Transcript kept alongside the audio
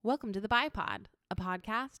Welcome to the BiPod, a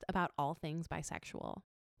podcast about all things bisexual.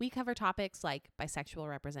 We cover topics like bisexual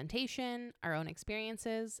representation, our own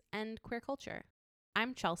experiences, and queer culture.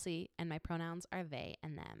 I'm Chelsea, and my pronouns are they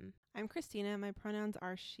and them. I'm Christina. My pronouns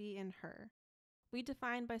are she and her. We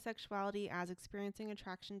define bisexuality as experiencing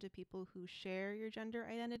attraction to people who share your gender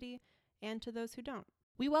identity and to those who don't.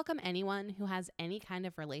 We welcome anyone who has any kind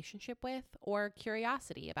of relationship with or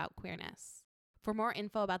curiosity about queerness. For more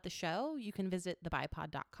info about the show, you can visit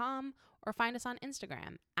thebipod.com or find us on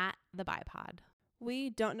Instagram at thebipod. We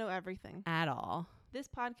don't know everything At all. This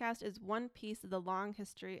podcast is one piece of the long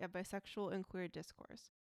history of bisexual and queer discourse.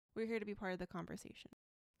 We're here to be part of the conversation.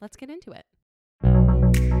 Let's get into it.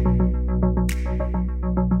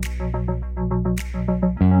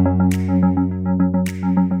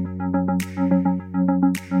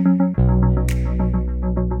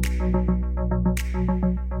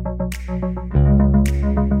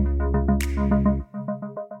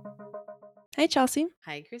 Hey, Chelsea.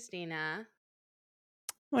 Hi, Christina.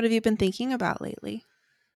 What have you been thinking about lately?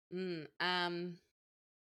 I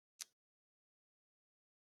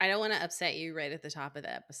don't want to upset you right at the top of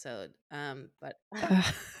the episode, but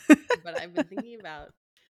I've been thinking about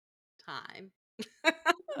time.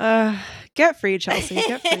 Get free, Chelsea.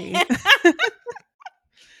 Get free.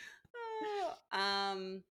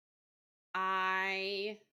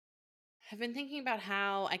 I have been thinking about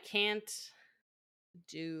how I can't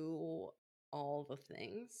do all the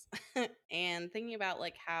things and thinking about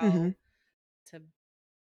like how to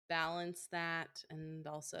balance that and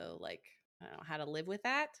also like I don't know how to live with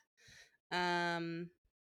that.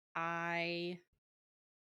 I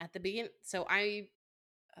at the beginning, so I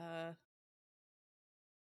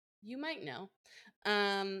you might know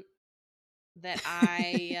that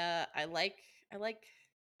I like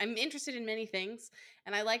I'm interested in many things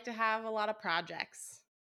and I like to have a lot of projects.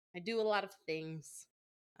 I do a lot of things.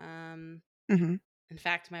 In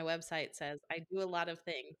fact, my website says I do a lot of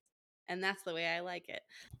things, and that's the way I like it.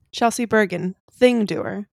 Chelsea Bergen, thing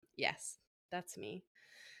doer. Yes, that's me.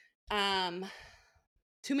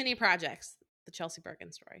 Too many projects. The Chelsea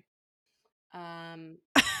Bergen story. And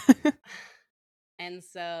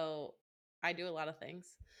so I do a lot of things,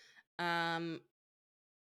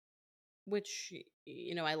 which,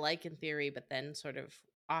 you know, I like in theory, but then sort of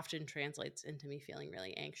often translates into me feeling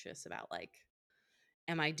really anxious about like,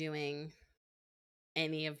 am I doing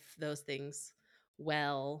any of those things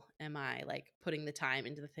well? Am I like putting the time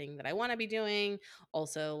into the thing that I want to be doing?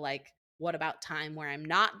 Also, like, what about time where I'm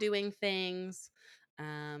not doing things?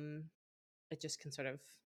 It just can sort of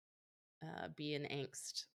be an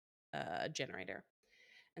angst generator.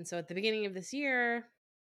 And so at the beginning of this year,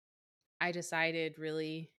 I decided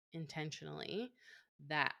really intentionally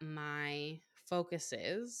that my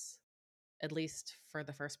focuses, at least for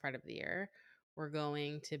the first part of the year, were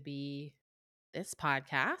going to be this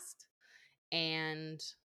podcast and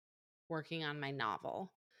working on my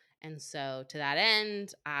novel. And so to that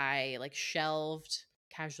end, I like shelved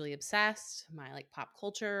Casually Obsessed, my like pop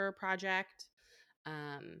culture project.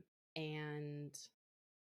 And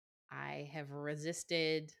I have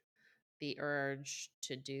resisted the urge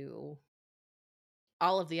to do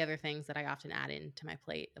all of the other things that I often add into my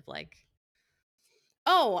plate of like,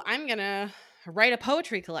 oh, I'm going to write a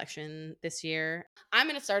poetry collection this year. I'm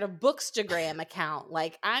going to start a Bookstagram account.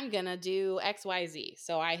 Like, I'm going to do XYZ.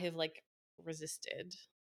 So I have like resisted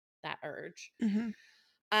that urge.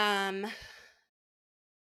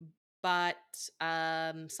 But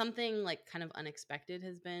something like kind of unexpected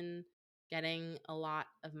has been getting a lot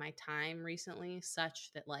of my time recently,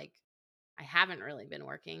 such that like I haven't really been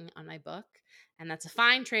working on my book, and that's a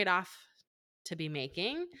fine trade-off to be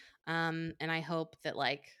making. And I hope that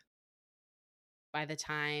like by the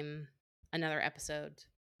time another episode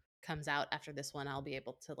comes out after this one, I'll be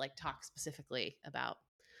able to like talk specifically about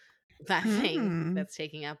that thing that's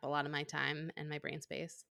taking up a lot of my time and my brain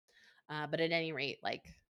space. But at any rate, like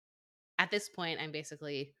at this point, I'm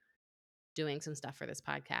basically doing some stuff for this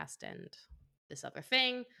podcast and this other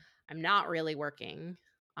thing. I'm not really working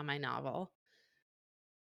on my novel.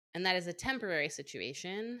 And that is a temporary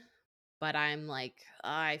situation, but I'm like,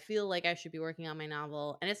 I feel like I should be working on my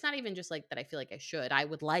novel. And it's not even just like that I feel like I should. I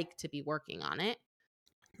would like to be working on it.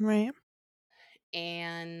 Right.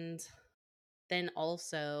 And then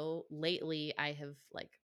also lately I have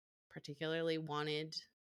like particularly wanted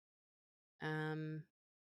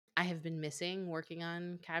I have been missing working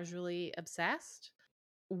on Casually Obsessed.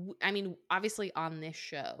 I mean, obviously on this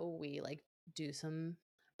show we like do some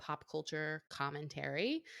pop culture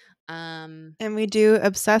commentary. And we do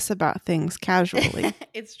obsess about things casually.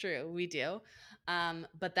 It's true, we do.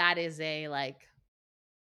 But that is a like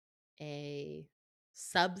a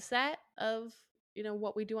subset of,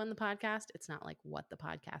 what we do on the podcast. It's not like what the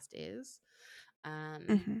podcast is.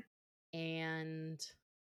 Mm-hmm. And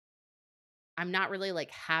I'm not really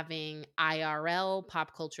like having IRL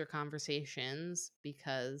pop culture conversations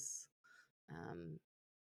because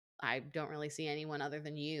I don't really see anyone other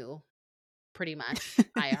than you pretty much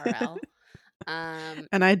IRL.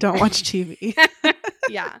 And I don't watch TV.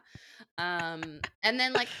 Yeah. And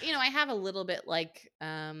then like, I have a little bit like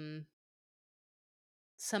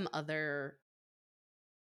some other,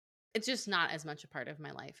 it's just not as much a part of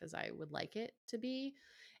my life as I would like it to be.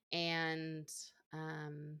 And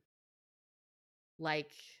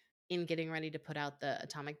like in getting ready to put out the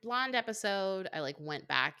Atomic Blonde episode, I like went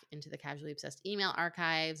back into the Casually Obsessed email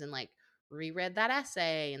archives and like reread that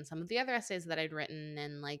essay and some of the other essays that I'd written,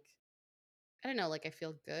 and like I don't know, like I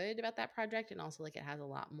feel good about that project, and also like it has a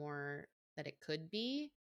lot more that it could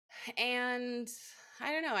be. And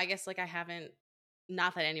I don't know, I guess like I haven't,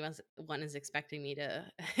 not that one is expecting me to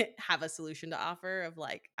have a solution to offer of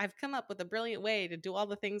like I've come up with a brilliant way to do all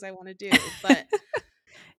the things I want to do, but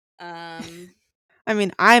I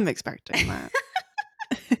mean, I'm expecting that.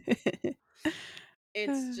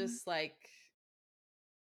 it's just like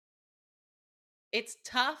it's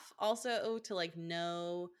tough also to like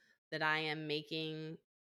know that I am making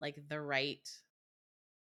like the right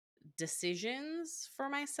decisions for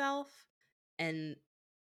myself, and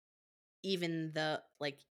even the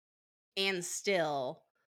like, and still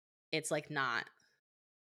it's like not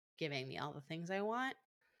giving me all the things I want.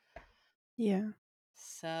 Yeah.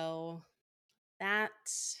 So that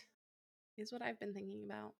is what I've been thinking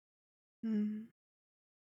about. Mm.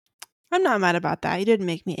 I'm not mad about that. You didn't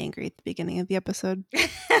make me angry at the beginning of the episode.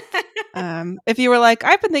 If you were like,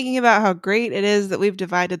 I've been thinking about how great it is that we've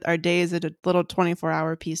divided our days into little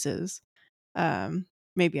 24-hour pieces,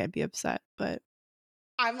 maybe I'd be upset, but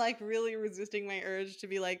I'm like really resisting my urge to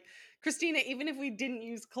be like, Christina, even if we didn't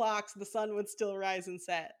use clocks, the sun would still rise and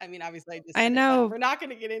set. I mean, obviously I just I said it, know. but we're not going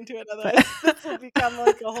to get into it. But Otherwise this will become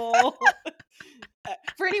like a whole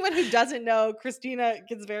for anyone who doesn't know, Christina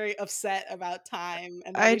gets very upset about time,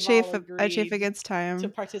 and that I we've all chafe agreed against to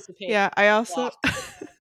time. participate Yeah, in I also clocks.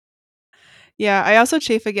 yeah, I also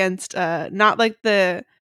chafe against not like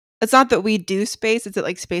it's not that we do space, it's that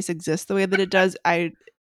like space exists the way that it does. I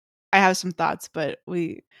have some thoughts, but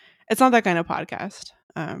it's not that kind of podcast.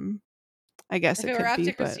 I guess If it it were could up be,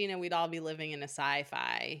 to but Christina, we'd all be living in a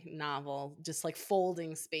sci-fi novel, just like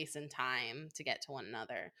folding space and time to get to one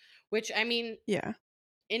another. Which, I mean, yeah.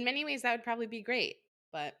 in many ways, that would probably be great.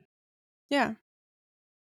 But Yeah.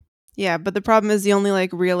 Yeah, but the problem is the only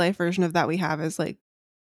like real life version of that we have is like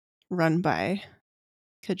run by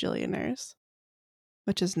cajillionaires,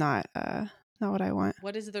 which is not what I want.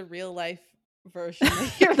 what is the real life version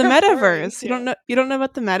that you're The referring metaverse. to? You don't know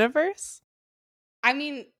about the metaverse? I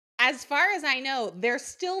mean, as far as I know, they're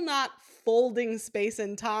still not folding space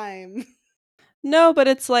and time. No, but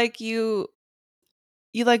it's like you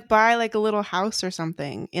like buy like a little house or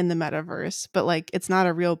something in the metaverse, but like it's not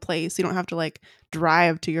a real place. You don't have to like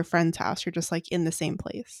drive to your friend's house. You're just like in the same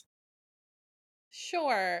place.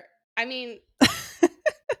 Sure. I mean,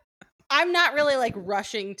 I'm not really like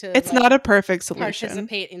rushing to It's like not a perfect solution.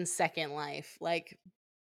 participate in Second Life. Like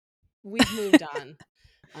we've moved on.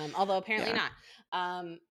 Although apparently Yeah.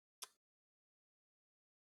 not.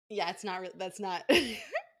 Yeah, it's not that's not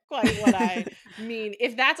quite what I mean.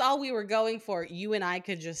 If that's all we were going for, you and I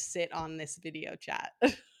could just sit on this video chat.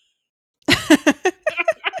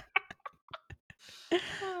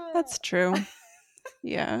 That's true.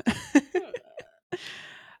 Yeah.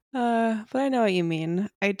 But I know what you mean.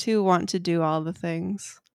 I too want to do all the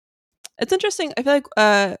things. It's interesting. I feel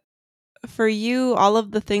like for you, all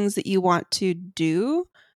of the things that you want to do,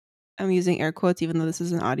 I'm using air quotes even though this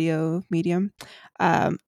is an audio medium,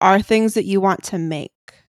 are things that you want to make.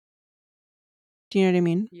 Do you know what I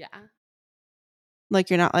mean? Yeah. Like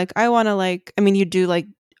you're not like, I want to like, I mean, you do like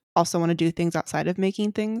also want to do things outside of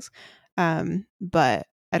making things. But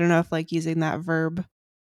I don't know if like using that verb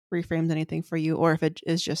reframes anything for you or if it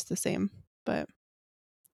is just the same. But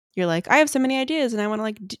you're like, I have so many ideas and I want to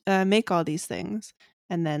like make all these things.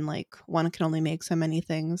 And then like one can only make so many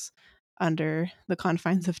things under the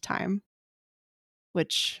confines of time,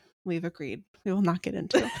 which we've agreed we will not get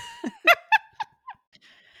into.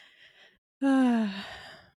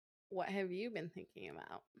 What have you been thinking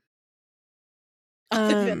about?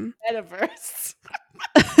 Other than metaverse.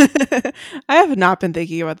 I have not been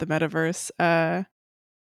thinking about the metaverse.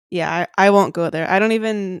 Yeah, I won't go there. I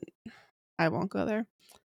won't go there.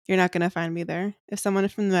 You're not going to find me there. If someone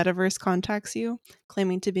from the metaverse contacts you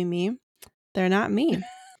claiming to be me, they're not me.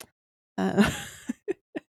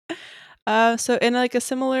 So in like a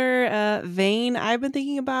similar vein, I've been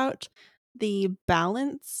thinking about the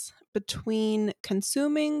balance between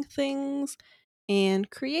consuming things and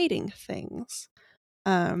creating things.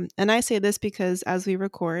 And I say this because as we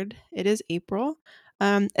record, it is April.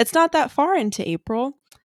 It's not that far into April,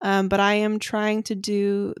 but I am trying to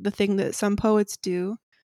do the thing that some poets do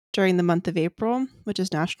during the month of April, which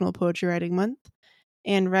is National Poetry Writing Month,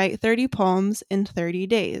 and write 30 poems in 30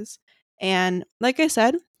 days. And like I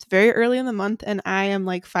said, it's very early in the month, and I am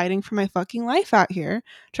like fighting for my fucking life out here,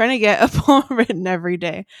 trying to get a poem written every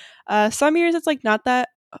day. Some years it's like not that,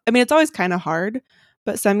 I mean, it's always kind of hard,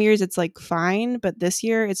 but some years it's like fine. But this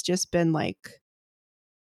year it's just been like,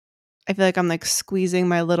 I feel like I'm like squeezing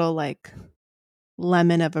my little like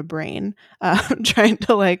lemon of a brain, trying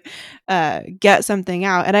to like get something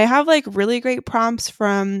out. And I have like really great prompts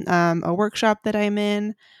from a workshop that I'm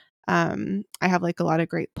in. I have like a lot of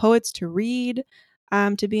great poets to read,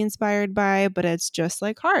 to be inspired by, but it's just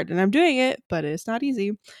like hard. And I'm doing it, but it's not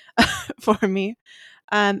easy for me.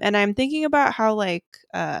 And I'm thinking about how like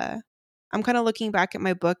I'm kind of looking back at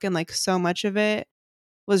my book, and like so much of it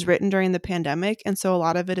was written during the pandemic. And so a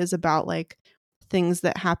lot of it is about like things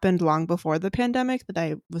that happened long before the pandemic that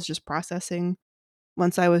I was just processing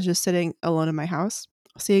once I was just sitting alone in my house,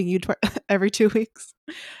 seeing you every 2 weeks.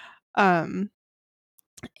 Um,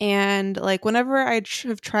 and like whenever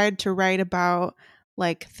have tried to write about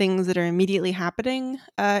like things that are immediately happening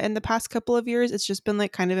in the past couple of years, it's just been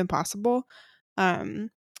like kind of impossible,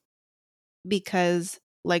 um, because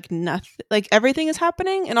like nothing, like everything is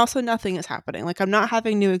happening and also nothing is happening. Like I'm not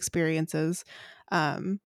having new experiences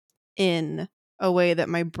um, in a way that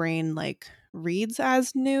my brain like reads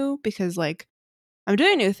as new, because like I'm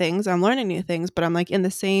doing new things, I'm learning new things, but I'm like in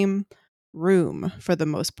the same room for the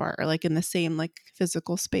most part, or like in the same like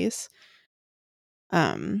physical space.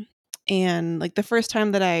 Um, and like the first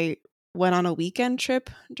time that I went on a weekend trip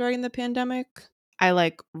during the pandemic, I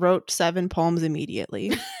like wrote 7 poems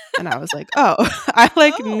immediately. And I was like, oh, I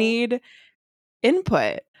like Oh. need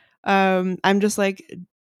input. I'm just like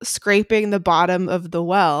scraping the bottom of the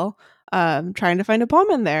well, trying to find a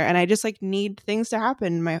poem in there. And I just like need things to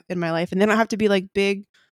happen in my life. And they don't have to be like big,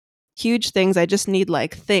 huge things. I just need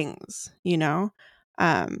like things, you know?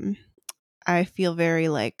 Um, I feel very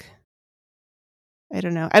like, I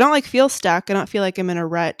don't know. I don't like feel stuck. I don't feel like I'm in a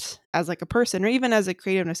rut as like a person or even as a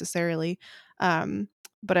creative necessarily. Um,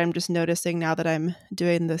 but I'm just noticing now that I'm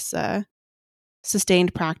doing this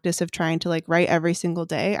sustained practice of trying to like write every single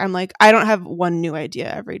day. I'm like, I don't have one new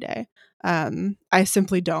idea every day. I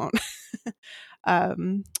simply don't.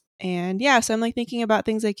 um, and yeah, so I'm like thinking about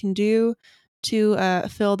things I can do to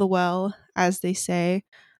fill the well, as they say,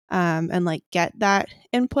 and like get that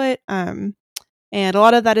input. And a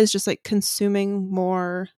lot of that is just like consuming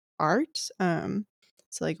more art. So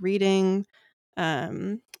like reading.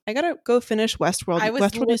 I gotta go finish Westworld. I was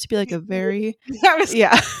Westworld literally used to be like a very, I was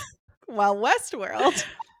yeah. well, Westworld.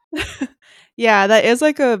 Yeah, that is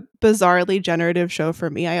like a bizarrely generative show for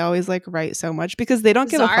me. I always like write so much because they don't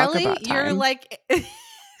give a fuck Bizarrely, about you're time. like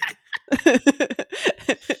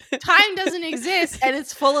time doesn't exist and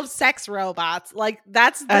it's full of sex robots. Like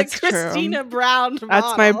that's the That's true. Christina Brown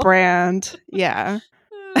That's my model. brand. Yeah.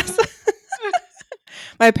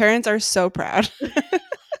 My parents are so proud.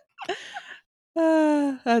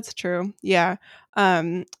 That's true. Yeah. Yeah,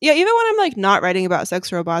 even when I'm like not writing about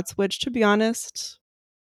sex robots, which to be honest,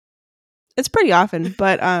 it's pretty often,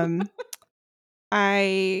 but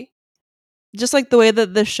I just like the way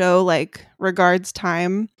that the show like regards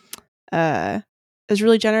time uh is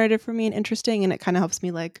really generative for me and interesting, and it kind of helps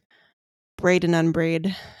me like braid and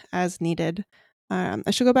unbraid as needed.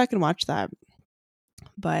 I should go back and watch that.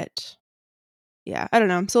 But yeah, I don't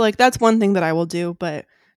know. So like that's one thing that I will do, but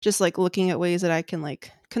just like looking at ways that I can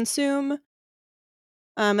like consume,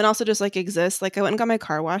 and also just like exist. Like I went and got my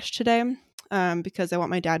car washed today, because I want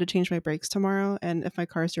my dad to change my brakes tomorrow, and if my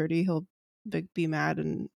car's dirty, he'll be mad,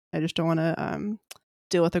 and I just don't want to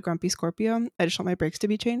deal with a grumpy Scorpio. I just want my brakes to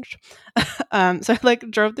be changed. So I like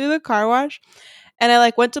drove through the car wash, and I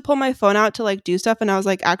like went to pull my phone out to like do stuff, and I was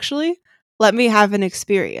like, actually, let me have an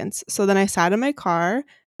experience. So then I sat in my car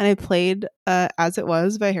and I played As It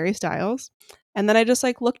Was by Harry Styles. And then I just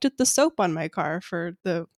like looked at the soap on my car for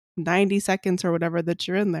the 90 seconds or whatever that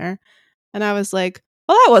you're in there. And I was like,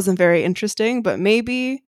 well, that wasn't very interesting, but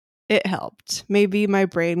maybe it helped. Maybe my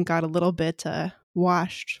brain got a little bit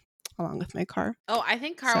washed along with my car. Oh, I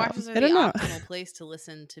think car So washes are I the don't know. optimal place to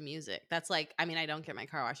listen to music. That's like, I mean, I don't get my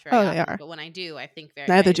car washed very Oh, they often, are. but when I do, I think very,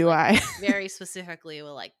 Neither I do like I. very specifically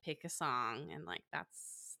will like pick a song and like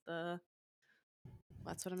that's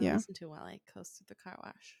what I'm gonna Yeah. listen to while I coast through the car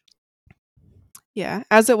wash. Yeah,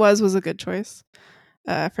 As It Was a good choice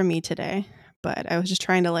for me today. But I was just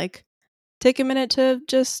trying to like take a minute to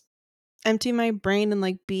just empty my brain and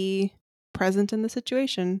like be present in the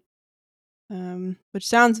situation, which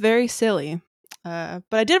sounds very silly. But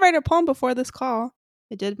I did write a poem before this call.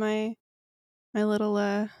 I did my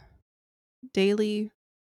little daily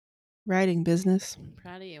writing business.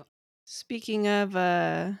 Proud of you. Speaking of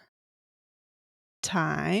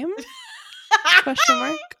time, question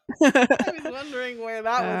mark. I was wondering where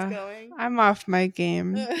that was going. I'm off my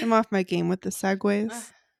game. I'm off my game with the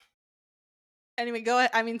segues. Anyway, go ahead.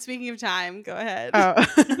 I mean, speaking of time, go ahead.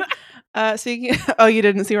 Speaking. Oh, you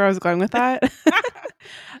didn't see where I was going with that.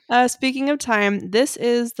 Speaking of time, this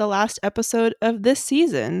is the last episode of this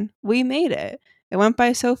season. We made it. It went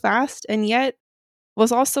by so fast, and yet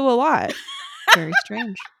was also a lot. Very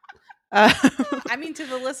strange. I mean, to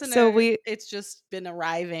the listener, So it's just been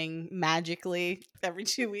arriving magically every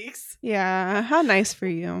 2 weeks. Yeah, how nice for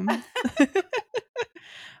you.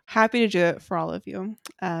 Happy to do it for all of you.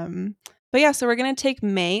 But yeah, so we're gonna take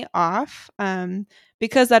May off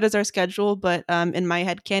because that is our schedule. But in my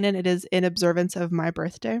head canon, it is in observance of my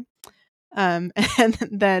birthday. And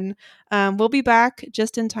then we'll be back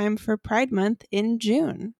just in time for Pride Month in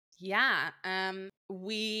June. Yeah.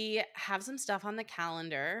 We have some stuff on the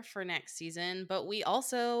calendar for next season, but we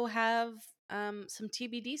also have some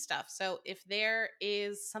TBD stuff. So if there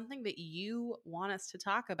is something that you want us to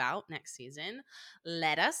talk about next season,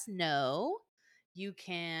 let us know. You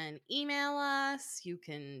can email us, you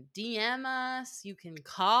can DM us, you can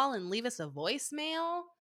call and leave us a voicemail,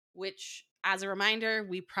 which, as a reminder,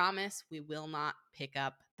 we promise we will not pick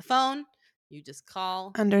up the phone. You just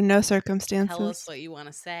call, Under no tell us circumstances. what you want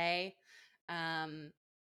to say. So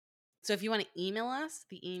if you want to email us,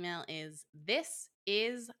 the email is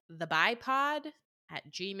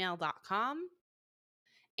thisisthebipod@gmail.com.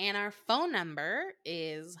 And our phone number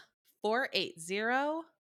is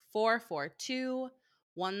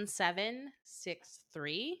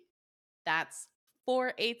 480-442-1763. That's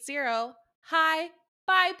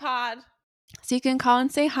 480-HI-BIPOD. So you can call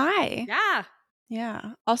and say hi. Yeah.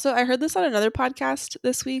 Yeah. Also, I heard this on another podcast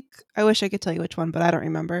this week. I wish I could tell you which one, but I don't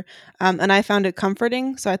remember. And I found it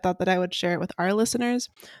comforting, so I thought that I would share it with our listeners,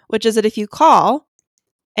 which is that if you call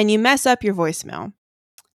and you mess up your voicemail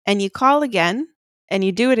and you call again and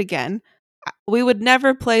you do it again, we would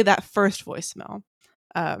never play that first voicemail.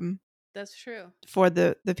 That's true. For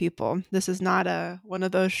the people. This is not one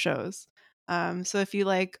of those shows. So if you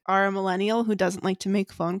like are a millennial who doesn't like to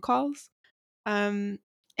make phone calls,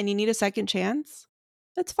 and you need a second chance,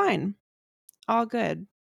 that's fine. All good.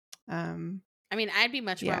 I mean, I'd be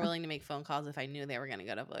much more willing to make phone calls if I knew they were going to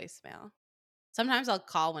go to voicemail. Sometimes I'll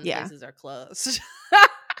call when places are closed.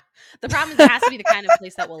 The problem is it has to be the kind of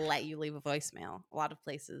place that will let you leave a voicemail. A lot of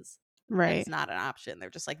places, right? It's not an option. They're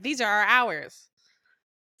just like, these are our hours.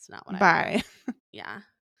 It's not what I want. Yeah.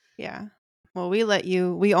 Yeah. Well, we only let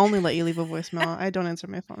you leave a voicemail. I don't answer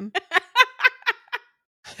my phone.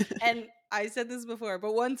 And I said this before,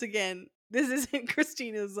 but once again, this isn't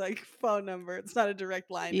Christina's like phone number. It's not a direct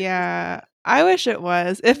line. Yeah, I wish it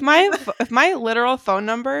was. If my literal phone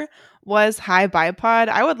number was Hi Bipod,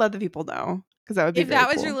 I would let the people know because that would be. If that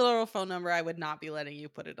was your literal phone number, I would not be letting you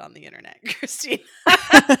put it on the internet, Christina.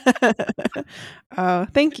 Oh,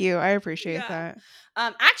 thank you. I appreciate that.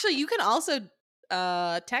 Actually, you can also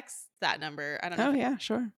text that number. I don't know. Oh yeah,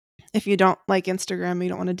 sure. If you don't like Instagram, you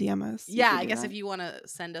don't want to DM us. Yeah, I guess if you want to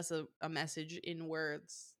send us a message in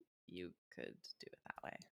words, you could do it that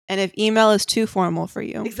way. And if email is too formal for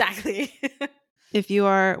you. Exactly. If you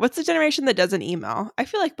are, what's the generation that doesn't email? I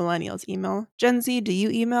feel like millennials email. Gen Z, do you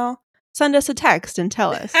email? Send us a text and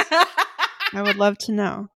tell us. I would love to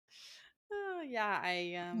know.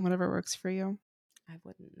 Yeah, whatever works for you. I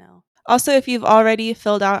wouldn't know. Also, if you've already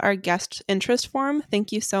filled out our guest interest form,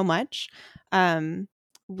 thank you so much.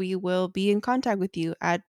 We will be in contact with you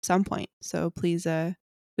at some point. So please,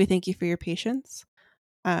 we thank you for your patience.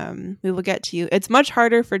 We will get to you. It's much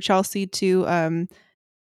harder for Chelsea to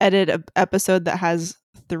edit an episode that has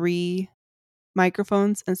 3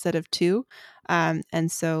 microphones instead of 2. And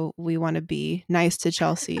so we want to be nice to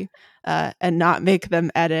Chelsea and not make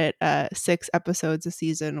them edit 6 episodes a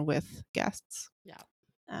season with guests. Yeah.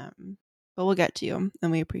 But we'll get to you, and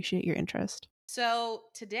we appreciate your interest. So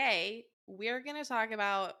today we're going to talk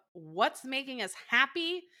about what's making us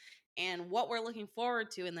happy and what we're looking forward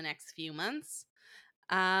to in the next few months.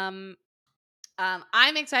 I'm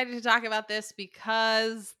excited to talk about this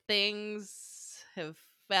because things have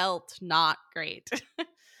felt not great.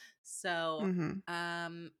 So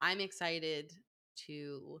I'm excited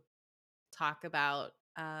to talk about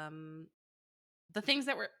the things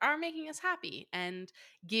that are making us happy and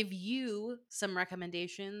give you some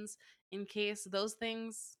recommendations in case those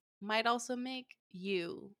things might also make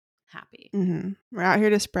you happy. We're out here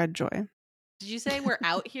to spread joy. Did you say we're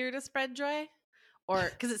out here to spread joy? Or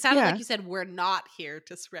because it sounded like Yeah. you said we're not here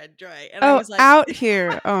to spread joy. And I Oh, was like, out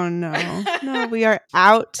here. Oh, no. No, we are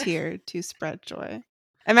out here to spread joy.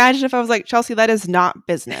 Imagine if I was like, Chelsea, that is not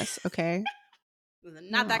business, okay?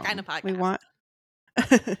 not that kind No, of we podcast. want.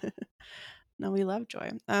 No, we love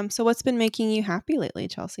joy. So what's been making you happy lately,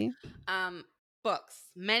 Chelsea? Books,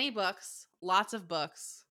 many books, lots of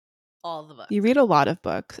books, all the books. You read a lot of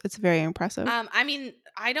books. It's very impressive. I mean,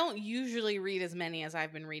 I don't usually read as many as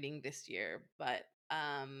I've been reading this year, but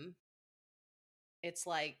it's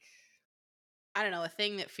like, I don't know, a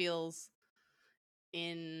thing that feels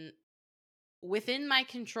in within my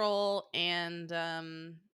control, and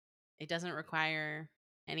it doesn't require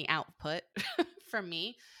any output from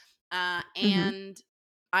me. Mm-hmm. And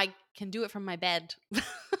I can do it from my bed,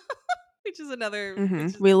 which is another, which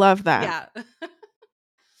is, We love that. yeah.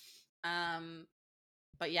 um,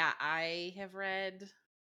 but yeah, I have read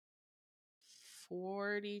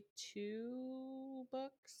 42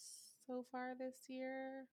 books so far this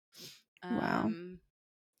year. Wow.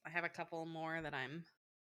 I have a couple more that I'm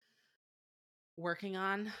working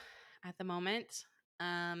on at the moment.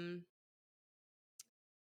 Um,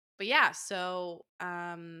 but yeah, so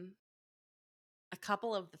a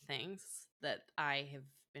couple of the things that I have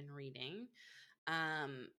been reading.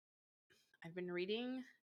 Um, I've been reading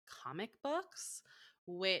comic books,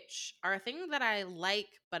 which are a thing that I like,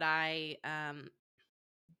 but I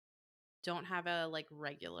don't have a like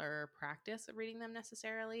regular practice of reading them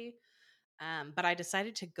necessarily. But I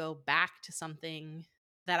decided to go back to something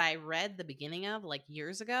that I read the beginning of like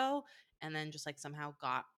years ago, and then just like somehow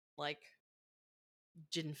got like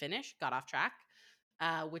didn't finish, got off track.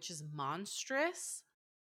 Which is Monstrous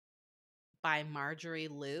by Marjorie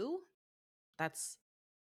Liu. That's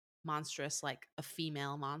monstrous, like a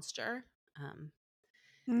female monster. Um,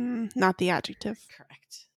 Not the adjective.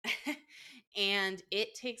 Correct. And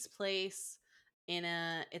it takes place in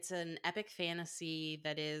it's an epic fantasy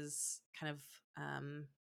that is kind of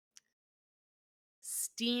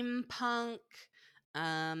steampunk,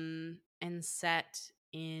 and set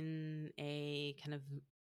in a kind of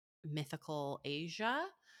mythical Asia.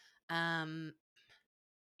 Um,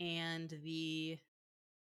 and the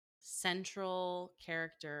central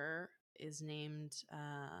character is named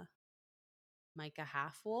Micah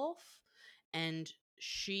Halfwolf, and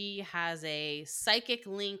she has a psychic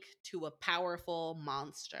link to a powerful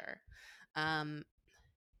monster. Um,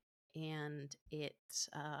 and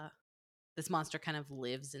this monster kind of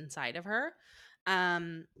lives inside of her.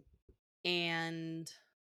 Um, and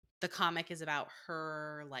the comic is about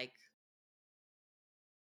her like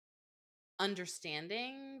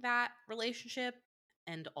understanding that relationship,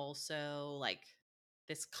 and also like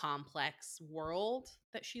this complex world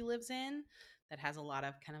that she lives in that has a lot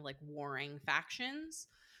of kind of like warring factions.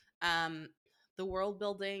 Um, the world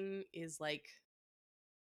building is like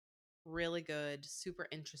really good, super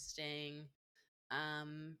interesting.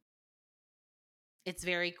 Um, it's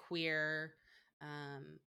very queer.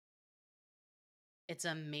 Um, it's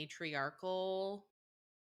a matriarchal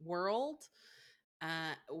world,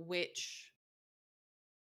 which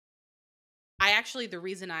I actually, the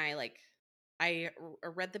reason I like,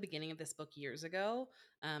 read the beginning of this book years ago,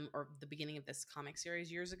 or the beginning of this comic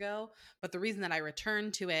series years ago. But the reason that I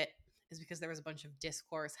returned to it is because there was a bunch of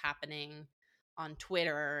discourse happening on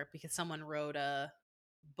Twitter because someone wrote a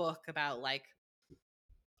book about like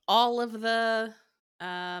all of the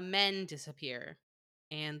men disappear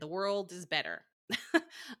and the world is better.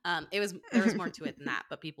 There was more to it than that,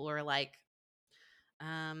 but people were like,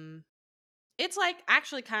 um, it's like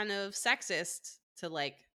actually kind of sexist to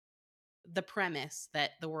like the premise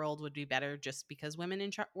that the world would be better just because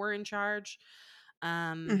women were in charge,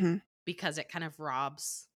 um hmm because it kind of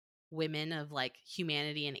robs women of like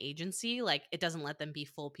humanity and agency. Like it doesn't let them be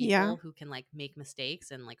full Yeah. people who can like make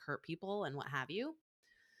mistakes and like hurt people and what have you.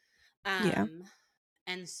 Yeah. um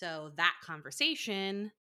and so that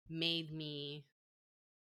conversation made me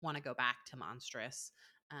want to go back to Monstrous,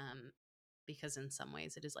 um because in some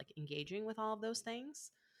ways it is like engaging with all of those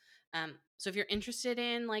things. So if you're interested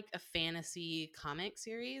in like a fantasy comic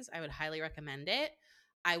series, I would highly recommend it.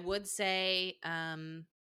 I would say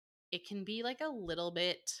it can be like a little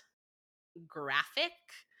bit graphic.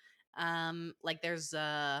 Like there's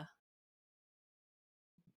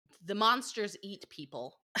the monsters eat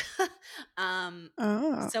people. um,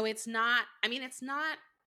 Oh. so it's not. I mean, it's not.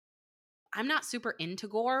 I'm not super into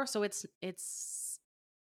gore, so it's.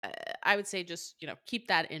 I would say just keep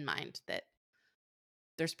that in mind that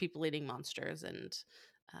there's people eating monsters, and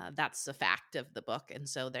that's a fact of the book. And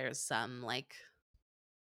so there's some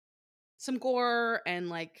gore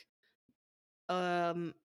and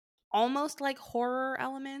um almost like horror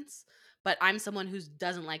elements, but I'm someone who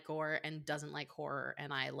doesn't like gore and doesn't like horror,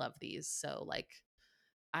 and I love these. So like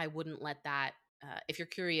I wouldn't let that if you're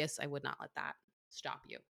curious, I would not let that stop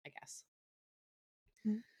you, I guess.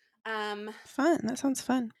 Fun. That sounds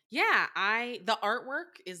fun. Yeah, the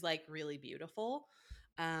artwork is like really beautiful.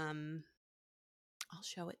 I'll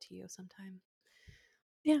show it to you sometime.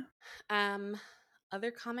 Yeah.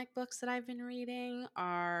 Other comic books that I've been reading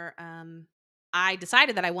are I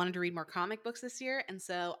decided that I wanted to read more comic books this year, and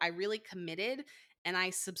so I really committed, and I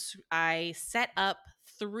set up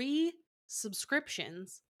 3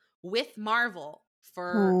 subscriptions with Marvel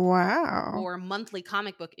Wow. for monthly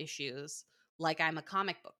comic book issues, like I'm a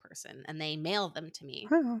comic book person, and they mail them to me.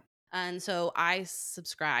 Wow. And so I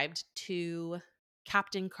subscribed to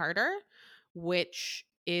Captain Carter, which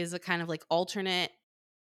is a kind of like alternate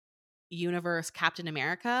universe Captain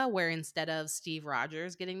America, where instead of Steve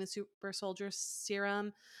Rogers getting the super soldier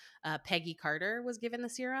serum, Peggy Carter was given the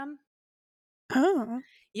serum. Oh.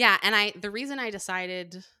 Yeah, and the reason I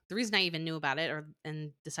even knew about it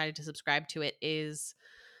and decided to subscribe to it is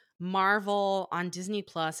Marvel on Disney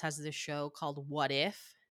Plus has this show called What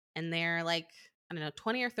If, and they're like, I don't know,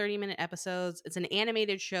 20 or 30-minute episodes. It's an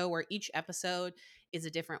animated show where each episode is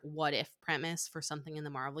a different what if premise for something in the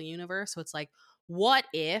Marvel universe. So it's like, what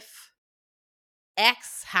if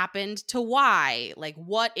X happened to Y? Like,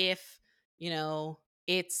 what if,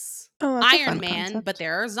 it's Oh, that's a Iron fun Man, but concept.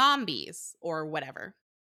 there are zombies or whatever.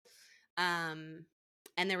 And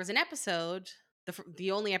there was an episode,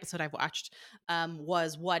 the only episode I've watched,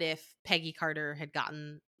 was what if Peggy Carter had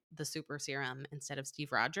gotten the super serum instead of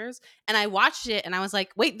Steve Rogers. And I watched it and I was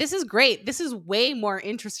like, wait, this is great. This is way more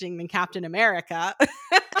interesting than Captain America.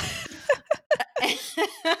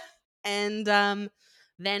 And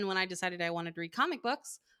then when I decided I wanted to read comic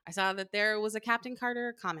books, I saw that there was a Captain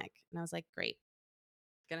Carter comic, and I was like, great,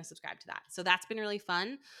 gonna subscribe to that. So that's been really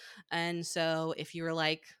fun. And so if you were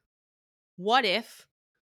like, what if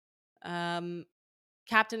Captain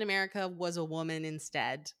America was a woman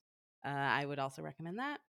instead, I would also recommend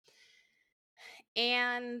that.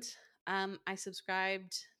 And I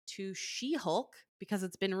subscribed to She-Hulk because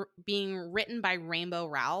it's been being written by Rainbow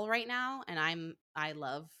Rowell right now, and I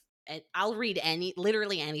love it. I'll read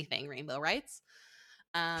literally anything Rainbow writes.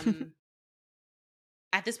 At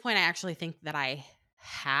this point, I actually think that I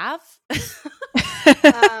have.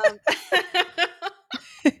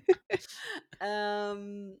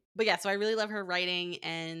 But yeah, so I really love her writing,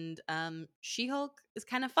 and She-Hulk is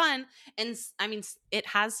kind of fun, and I mean, it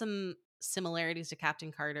has some similarities to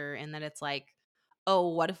Captain Carter in that it's like, oh,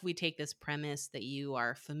 what if we take this premise that you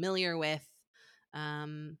are familiar with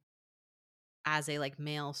as a like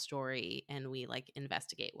male story, and we like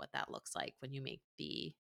investigate what that looks like when you make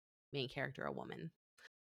the main character a woman.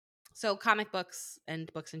 So comic books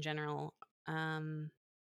and books in general are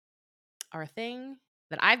a thing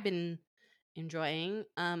that I've been enjoying.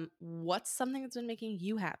 What's something that's been making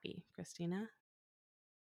you happy, Christina?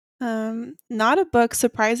 Not a book,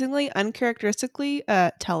 surprisingly, uncharacteristically,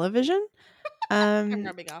 television. I'm Um,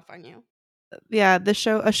 rubbing off on you. yeah, a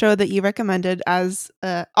show that you recommended, as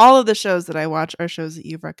all of the shows that I watch are shows that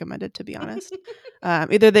you've recommended, to be honest.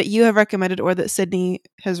 Either that you have recommended or that Sydney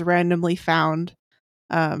has randomly found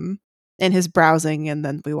in his browsing, and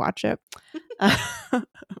then we watch it.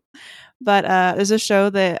 But there's a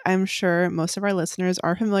show that I'm sure most of our listeners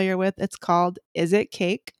are familiar with. It's called Is It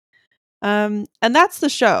Cake? And that's the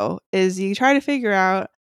show, is you try to figure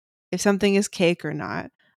out if something is cake or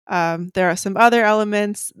not. There are some other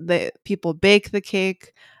elements that people bake the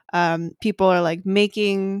cake. People are like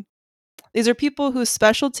making, these are people whose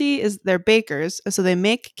specialty is they're bakers. So they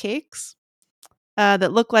make cakes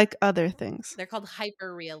that look like other things. They're called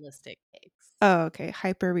hyper realistic cakes. Oh, okay.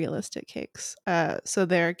 Hyper realistic cakes. So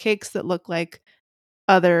they're cakes that look like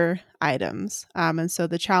other items. And so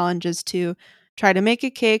the challenge is to try to make a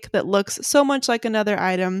cake that looks so much like another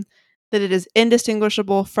item that it is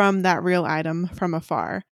indistinguishable from that real item from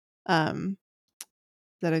afar. Is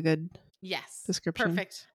that a good Yes. description?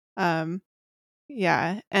 Perfect.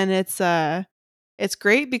 Yeah, and it's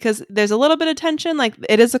great because there's a little bit of tension, like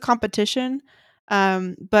it is a competition.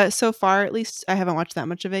 But so far, at least I haven't watched that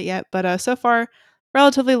much of it yet, but so far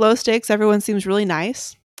relatively low stakes. Everyone seems really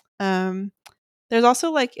nice. There's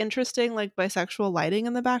also like interesting like bisexual lighting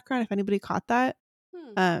in the background, if anybody caught that.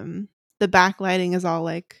 The backlighting is all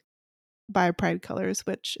like bi pride colors,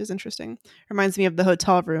 which is interesting. Reminds me of the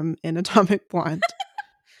hotel room in Atomic Blonde.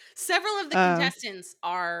 Several of the contestants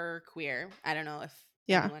are queer. I don't know if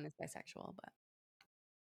Yeah. anyone is bisexual, but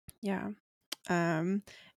Yeah.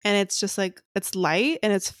 And it's just like it's light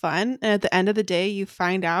and it's fun, and at the end of the day you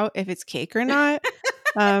find out if it's cake or not.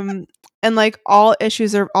 Um and like all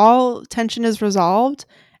tension is resolved,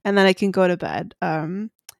 and then I can go to bed.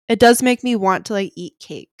 It does make me want to like eat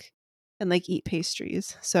cake and like eat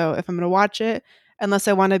pastries. So if I'm going to watch it, unless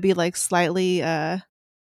I want to be like slightly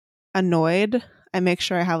annoyed, I make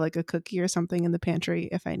sure I have like a cookie or something in the pantry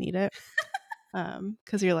if I need it.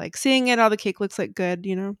 Cuz you're like seeing it, all the cake looks like good,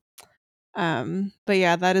 you know. But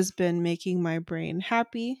yeah, that has been making my brain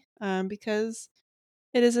happy, because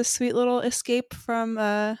it is a sweet little escape from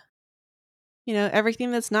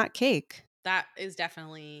everything that's not cake. that is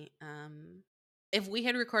definitely if we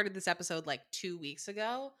had recorded this episode like 2 weeks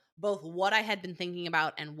ago, both what I had been thinking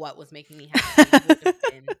about and what was making me happy would have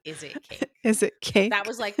been, is it cake? Is it That cake?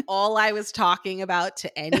 was like all I was talking about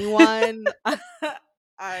to anyone.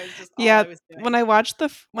 I was just all Yeah, I was when doing. I watched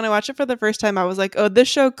it for the first time, I was like, "Oh, this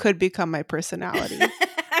show could become my personality."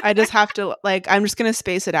 I just have to like I'm just going to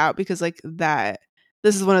space it out because like that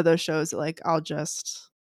this is one of those shows that like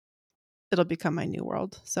it'll become my new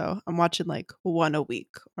world. So I'm watching like one a week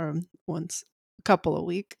or once a couple a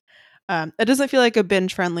week. It doesn't feel like a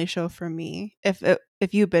binge friendly show for me. If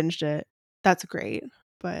you binged it, that's great,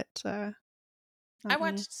 but I not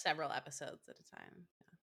me. watched several episodes at a time.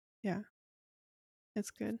 Yeah,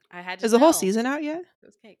 it's good. I had to Is the whole know season out yet? it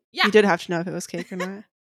was cake. You Yeah. did have to know if it was cake or not.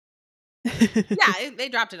 Yeah, they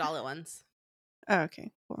dropped it all at once. Oh,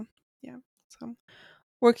 okay, cool. Yeah. So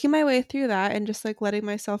working my way through that and just like letting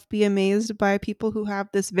myself be amazed by people who have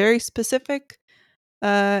this very specific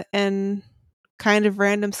and kind of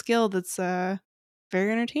random skill that's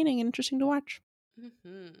very entertaining and interesting to watch.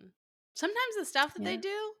 Sometimes the stuff that they Yeah.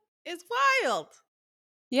 do is wild.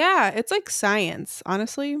 Yeah, it's like science,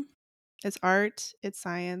 honestly. It's art, it's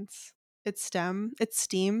science, it's STEM, it's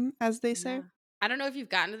STEAM, as they say. Yeah. I don't know if you've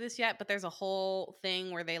gotten to this yet, but there's a whole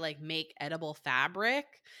thing where they like make edible fabric,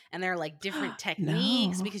 and there are like different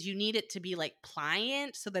techniques No. because you need it to be like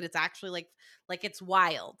pliant so that it's actually like it's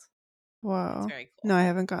wild. It's Whoa. very No, cool. I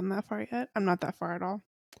haven't gotten that far yet. I'm not that far at all.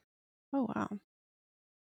 Oh, wow.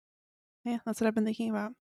 Yeah, that's what I've been thinking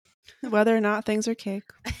about. Whether or not things are cake.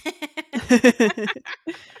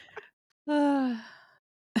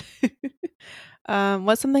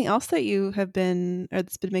 What's something else that you have been or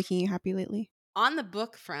that's been making you happy lately? On the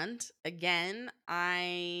book front, again,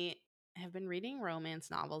 I have been reading romance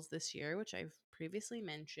novels this year, which I've previously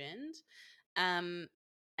mentioned. Um,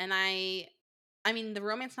 and I mean, the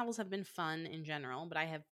romance novels have been fun in general, but I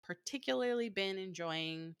have particularly been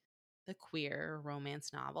enjoying the queer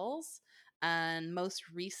romance novels. And most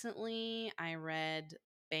recently, I read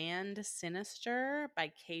Band Sinister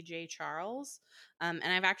by KJ Charles. And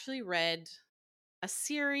I've actually read a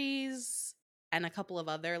series and a couple of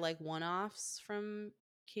other like one-offs from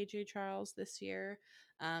KJ Charles this year.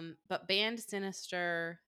 But Band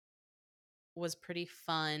Sinister was pretty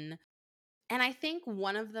fun. And I think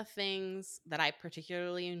one of the things that I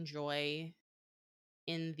particularly enjoy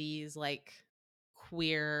in these like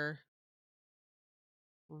queer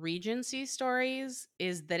Regency stories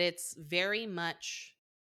is that it's very much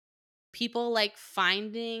people like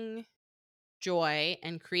finding joy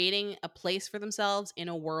and creating a place for themselves in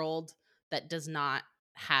a world that does not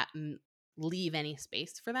leave any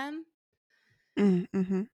space for them.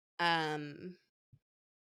 Mm-hmm. Um,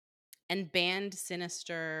 and Band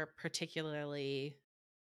Sinister, particularly,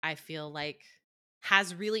 I feel like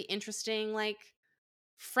has really interesting like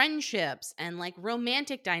friendships and like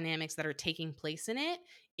romantic dynamics that are taking place in it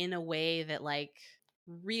in a way that like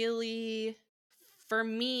really, for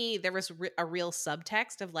me, there was a real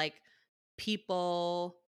subtext of like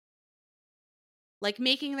people like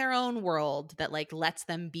making their own world that like lets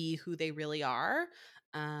them be who they really are,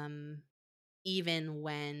 um even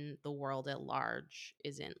when the world at large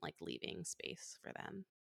isn't like leaving space for them.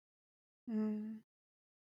 Mm.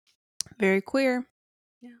 Very queer.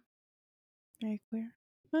 Yeah. Very queer.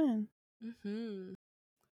 Fun.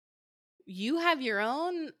 You have your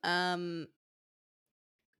own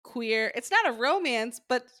queer, it's not a romance,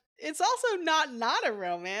 but it's also not a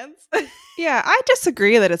romance. Yeah, I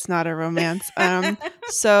disagree that it's not a romance.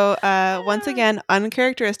 So once again,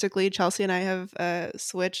 uncharacteristically, Chelsea and I have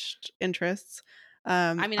switched interests.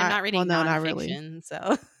 I mean, I'm not Well, reading no, not really. nonfiction,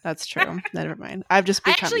 so That's true. Never mind. I've just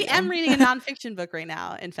I become actually am you. reading a nonfiction book right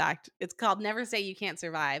now. In fact, it's called Never Say You Can't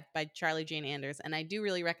Survive by Charlie Jane Anders, and I do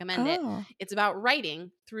really recommend it. Oh, It's about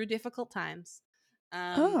writing through difficult times.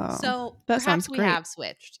 oh, So that perhaps sounds we great. have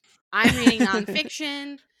switched. I'm reading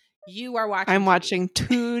nonfiction. You are watching I'm TV. watching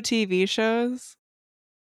 2 TV shows.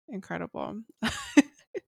 Incredible.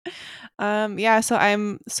 Yeah, so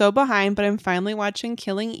I'm so behind, but I'm finally watching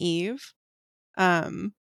Killing Eve.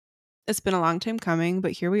 Um, it's been a long time coming,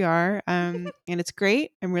 but here we are. And it's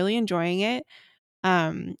great. I'm really enjoying it.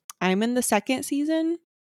 I'm in the second season.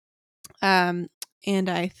 Um, and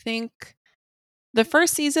I think the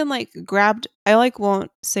first season like grabbed I like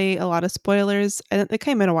won't say a lot of spoilers. It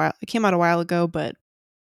came out a while ago, but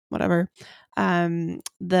whatever.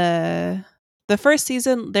 The first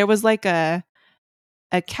season there was like a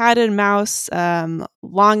cat and mouse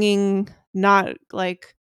longing, not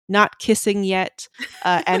kissing yet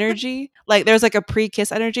energy. Like there's like a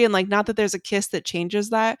pre-kiss energy, and like not that there's a kiss that changes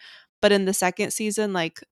that, but in the second season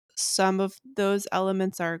like some of those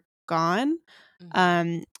elements are gone. Mhm.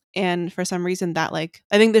 um and for some reason that like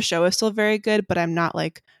I think the show is still very good, but I'm not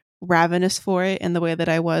like ravenous for it in the way that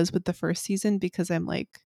I was with the first season, because I'm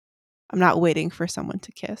not waiting for someone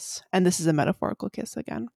to kiss, and this is a metaphorical kiss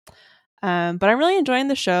again. But I'm really enjoying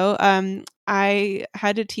the show. I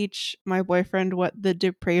had to teach my boyfriend what the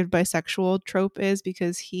depraved bisexual trope is,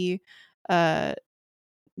 because he uh,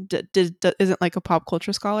 isn't like a pop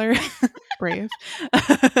culture scholar. Brave.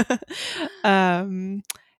 um,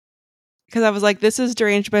 because I was like, this is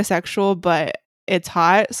deranged bisexual, but it's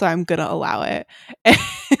hot, so I'm gonna allow it. I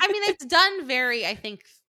mean, it's done very, I think,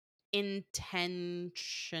 Yeah,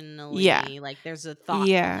 intentionally. Like there's a yeah,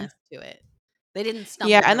 thoughtfulness to it. They didn't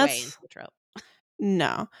yeah, stumble and their way into the trope.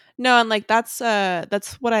 no, and like that's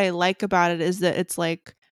what I like about it, is that it's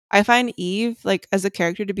like I find Eve like as a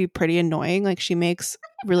character to be pretty annoying. Like she makes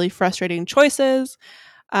really frustrating choices.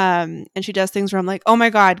 And she does things where I'm like, "Oh my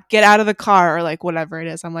god, get out of the car," or like whatever it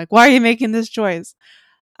is. I'm like, "Why are you making this choice?"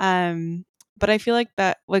 Um but I feel like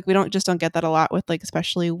that like we don't get that a lot with like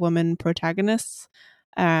especially women protagonists.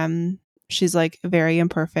 Um she's like very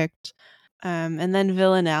imperfect. And then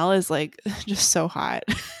Villanelle is like just so hot.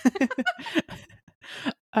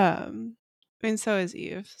 I mean, so is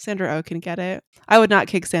Eve. Sandra Oh can get it. I would not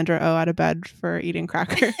kick Sandra Oh out of bed for eating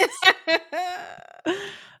crackers.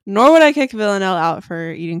 Nor would I kick Villanelle out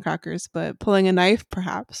for eating crackers, but pulling a knife,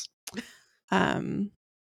 perhaps. Um,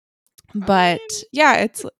 I mean, but yeah,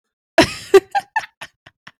 it's depends.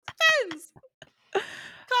 Context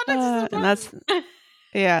is and that's important.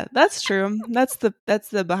 yeah, that's true. That's the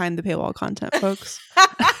behind the paywall content, folks.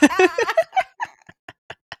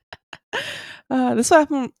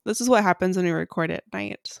 This is what happens when we record at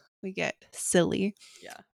night. We get silly.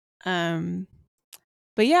 Yeah. Um,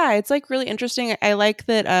 but yeah, it's like really interesting. I like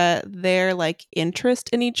that their like interest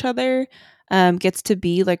in each other gets to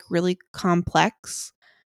be like really complex.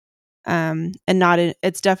 And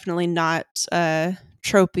it's definitely not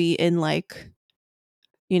tropey in like,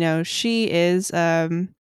 she is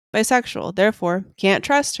bisexual, therefore can't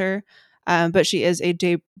trust her. But she is a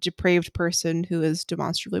depraved person who is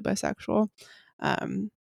demonstrably bisexual. Um,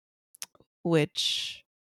 which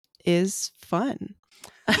is fun.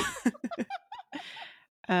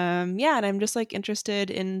 Yeah, and I'm just like interested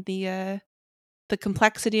in the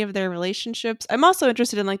complexity of their relationships. I'm also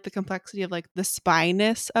interested in like the complexity of like the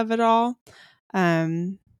spyness of it all.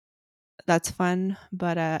 Um, that's fun,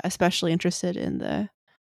 but especially interested in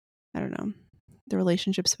I don't know, the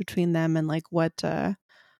relationships between them, and like what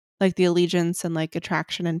like the allegiance and like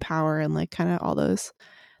attraction and power and like kind of all those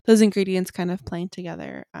ingredients kind of playing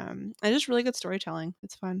together. And just really good storytelling.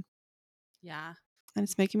 It's fun Yeah. and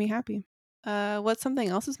it's making me happy. What's something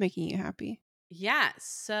else is making you happy? Yeah.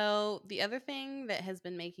 So the other thing that has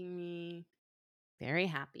been making me very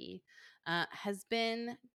happy has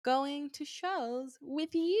been going to shows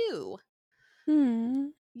with you. Hmm.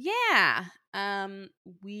 Yeah.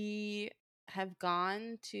 We have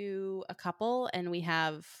gone to a couple and we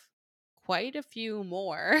have quite a few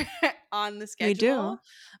more on the We do. schedule.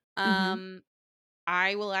 Mm-hmm. Um,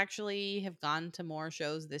 I will actually have gone to more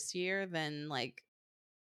shows this year than like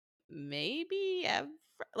maybe ever,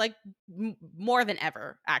 like more than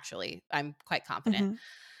ever, actually. I'm quite confident.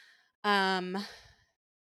 Mm-hmm. Um,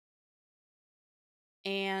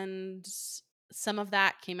 and some of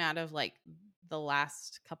that came out of like the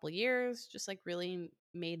last couple years, just like really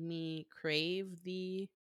made me crave the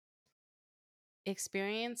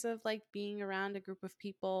experience of like being around a group of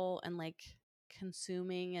people and like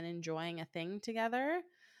consuming and enjoying a thing together.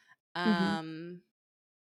 Mm-hmm. um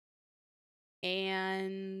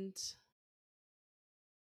and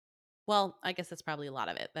well, I guess that's probably a lot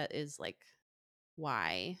of it that is like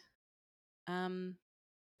why. um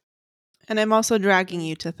And I'm also I've dragging been,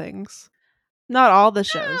 you to things. Not all the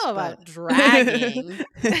shows, how but about dragging?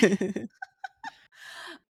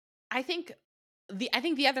 I think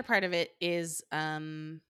the other part of it is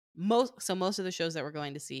most of the shows that we're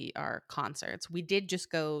going to see are concerts. We did just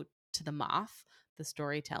go to the Moth, the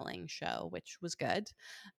storytelling show, which was good.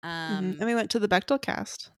 And we went to the Bechtel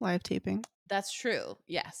Cast live taping, That's true.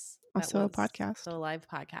 Yes, that also a was podcast. so a live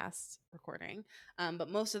podcast recording. But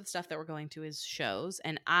most of the stuff that we're going to is shows,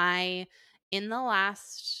 and I, in the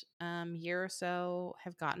last year or so,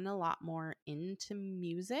 have gotten a lot more into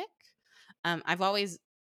music. I've always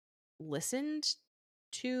listened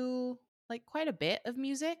to like quite a bit of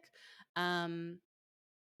music, um,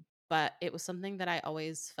 but it was something that I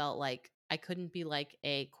always felt like I couldn't be like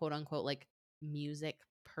a quote unquote like music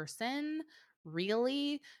person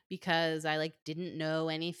really, because I like didn't know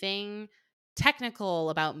anything technical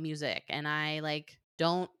about music, and I like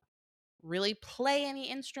don't really play any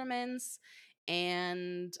instruments,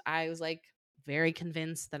 and I was like very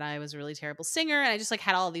convinced that I was a really terrible singer, and I just like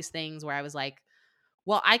had all these things where I was like,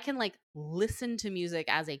 well, I can like listen to music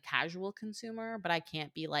as a casual consumer, but I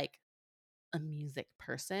can't be like a music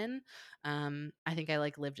person. I think I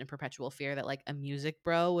like lived in perpetual fear that like a music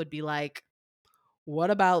bro would be like,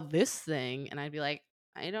 "What about this thing?" And I'd be like,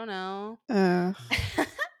 "I don't know." Uh,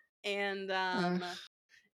 And uh,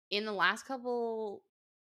 in the last couple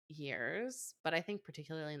years, but I think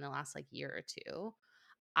particularly in the last like year or two,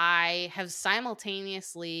 I have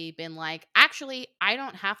simultaneously been like, actually, I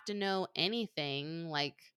don't have to know anything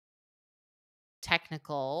like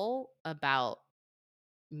technical about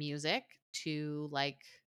music to like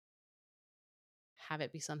have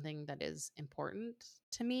it be something that is important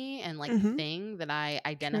to me and like a mm-hmm, thing that I true.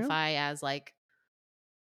 identify as like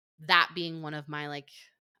that being one of my like,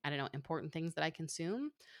 I don't know, important things that I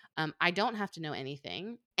consume. I don't have to know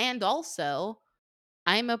anything. And also,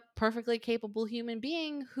 I'm a perfectly capable human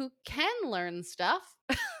being who can learn stuff.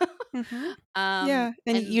 Mm-hmm. Yeah,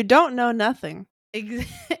 and And you don't know nothing.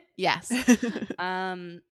 yes.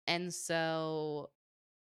 And so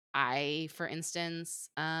I, for instance,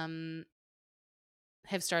 have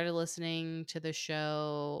started listening to the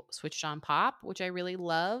show Switched on Pop, which I really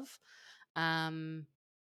love, um,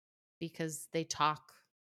 because they talk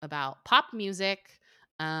about pop music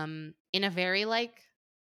in a very like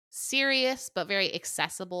serious but very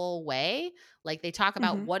accessible way. Like they talk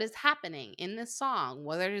about Mm-hmm. what is happening in this song,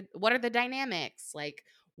 what are the dynamics, like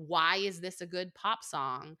why is this a good pop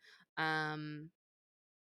song, um,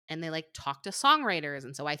 and they like talk to songwriters.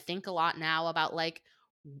 And so I think a lot now about like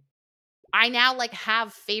I now like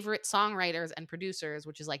have favorite songwriters and producers,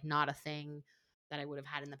 which is like not a thing that I would have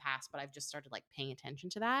had in the past, but I've just started like paying attention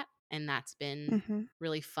to that, and that's been Mm-hmm.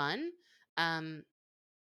 really fun. Um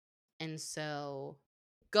and so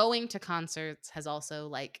going to concerts has also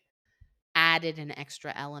like added an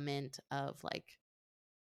extra element of like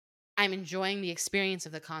I'm enjoying the experience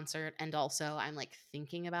of the concert, and also I'm like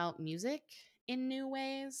thinking about music in new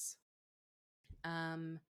ways.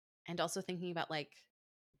 Um and also thinking about like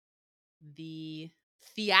the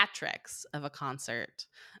theatrics of a concert.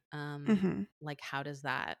 Mm-hmm. Like how is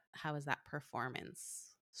that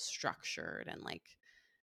performance structured, and like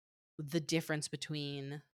the difference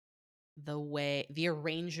between the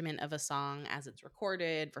arrangement of a song as it's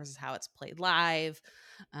recorded versus how it's played live.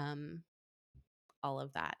 um all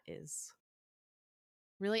of that is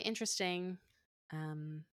really interesting.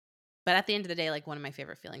 um but at the end of the day, like one of my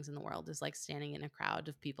favorite feelings in the world is like standing in a crowd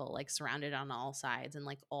of people like surrounded on all sides and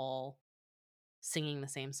like all singing the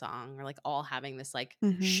same song, or like all having this like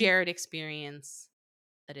Mm-hmm. shared experience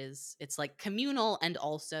that is, it's like communal and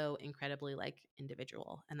also incredibly like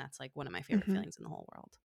individual, and that's like one of my favorite Mm-hmm. feelings in the whole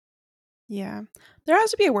world. Yeah. There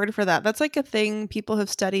has to be a word for that. That's like a thing people have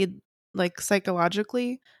studied, like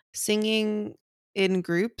psychologically. Singing in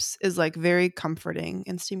groups is like very comforting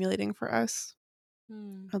and stimulating for us.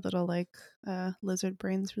 Hmm. Our little like lizard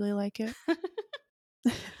brains really like it.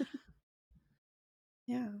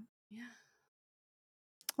 Yeah. Yeah.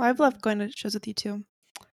 Well, I've Hmm. loved going to shows with you too.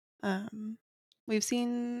 Um, we've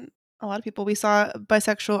seen a lot of people. We saw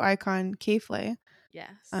bisexual icon K-Flay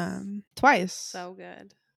Yes, twice. so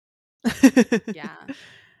good. Yeah.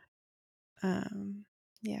 um,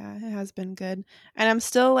 yeah, it has been good. And I'm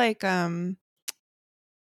still like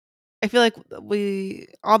I feel like we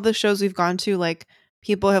all the shows we've gone to, like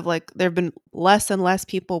people have like there've been less and less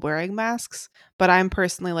people wearing masks, but I'm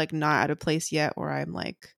personally like not at a place yet where I'm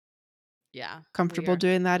like Yeah, we comfortable are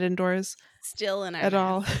doing that indoors still in our at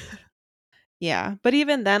all. masks. Yeah, but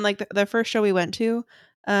even then, like the first show we went to,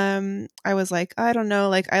 I was like, I don't know,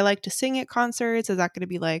 like I like to sing at concerts. Is that going to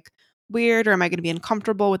be like weird, or am I going to be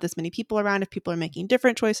uncomfortable with this many people around if people are making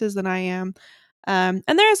different choices than I am? And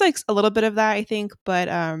there's like a little bit of that, I think, but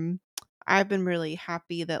I've been really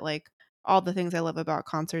happy that like all the things I love about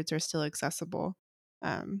concerts are still accessible.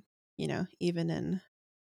 Um, even in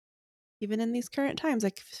these current times,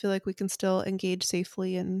 I feel like we can still engage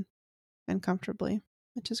safely and comfortably,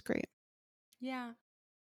 which is great. Yeah.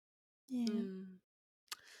 Yeah. Mm.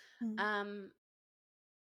 Mm. Um,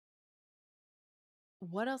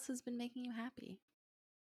 what else has been making you happy?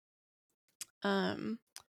 Um,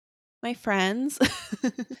 my friends.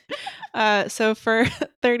 So for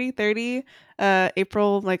 30/30,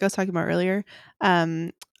 April, like I was talking about earlier,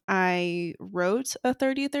 I wrote a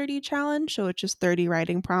 30/30 challenge. So it's just 30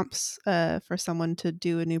 writing prompts for someone to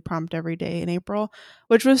do a new prompt every day in April,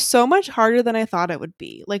 which was so much harder than I thought it would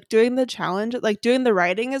be. Like doing the challenge, like doing the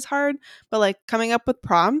writing is hard, but like coming up with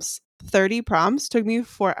prompts, 30 prompts took me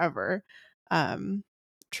forever. Um,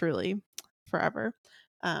 Truly forever.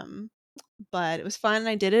 Um, but it was fun.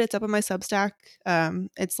 I did it. It's up on my Substack.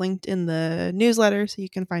 It's linked in the newsletter, so you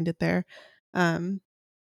can find it there. Um,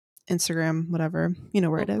 Instagram, whatever, you know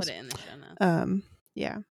where We'll it put is. it in the show notes.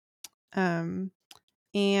 Yeah. Um,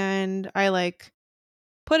 and I like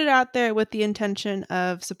put it out there with the intention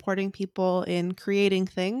of supporting people in creating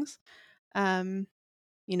things. Um,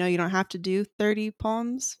 you know, you don't have to do 30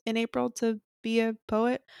 poems in April to be a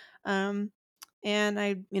poet. Um, and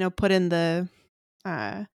I, put in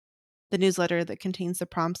uh the newsletter that contains the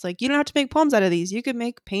prompts. Like, you don't have to make poems out of these. You could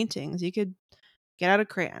make paintings. You could get out a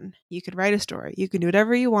crayon. You could write a story. You can do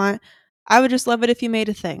whatever you want. I would just love it if you made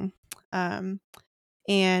a thing. Um,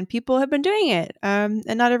 and people have been doing it. And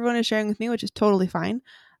not everyone is sharing with me, which is totally fine.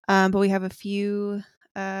 But we have a few.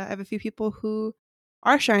 I have a few people who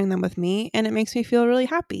are sharing them with me, and it makes me feel really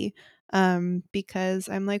happy. Because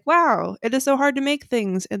I'm like, wow, it is so hard to make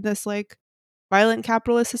things in this like violent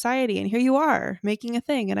capitalist society, and here you are making a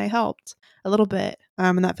thing, and I helped a little bit,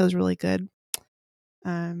 and that feels really good.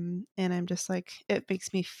 And I'm just like, it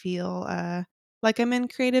makes me feel like I'm in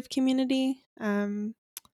creative community, and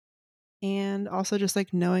also just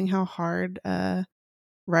like knowing how hard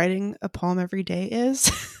writing a poem every day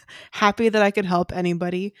is. Happy that I could help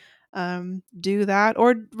anybody do that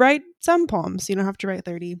or write some poems. You don't have to write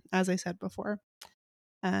 30, as I said before.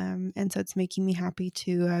 And so it's making me happy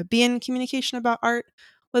to be in communication about art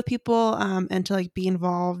with people, and to like be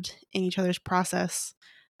involved in each other's process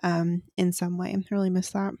in some way. I really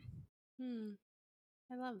miss that. Hmm.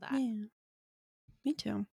 I love that. Yeah, me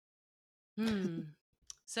too. Hmm.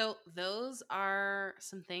 So those are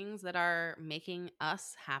some things that are making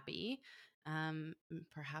us happy.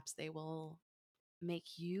 Perhaps they will make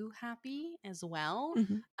you happy as well.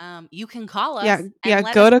 Hmm. You can call Yeah, us and yeah.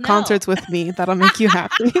 let Go us to know. concerts with me. That'll make you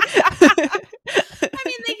happy. I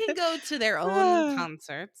mean, they can go to their own Ah,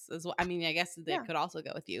 concerts as well. I mean, I guess they yeah. could also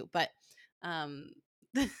go with you, but um,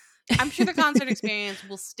 I'm sure the concert experience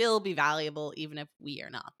will still be valuable even if we are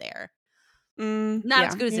not there. Not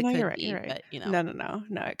as Yeah. good as You it know, you're could right. You're be, right. but you know. No, no, no,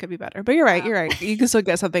 no. It could be better, but you're right. Um, You're right. You can still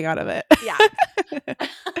get something out of it. yeah.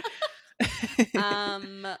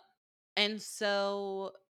 um, and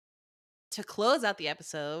so to close out the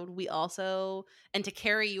episode, we also, and to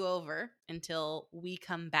carry you over until we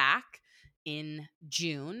come back in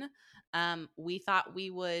June, we thought we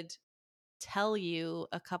would tell you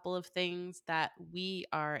a couple of things that we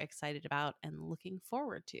are excited about and looking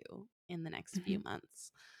forward to in the next few Mhm.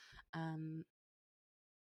 months. Um,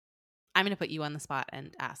 I'm going to put you on the spot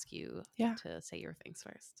and ask you Yeah. to say your things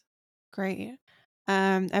first. Great.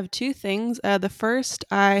 I have two things. The first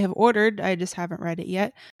I have ordered. I just haven't read it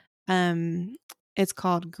yet. Um, it's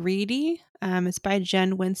called Greedy. It's by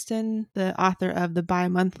Jen Winston, the author of the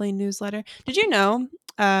bi-monthly newsletter. Did you know?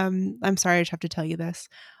 I'm sorry, I just have to tell you this.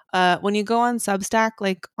 When you go on Substack,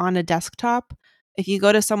 like on a desktop, if you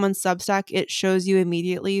go to someone's Substack, it shows you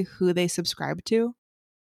immediately who they subscribe to,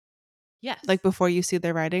 like Yes. before you see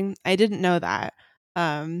their writing. I didn't know that.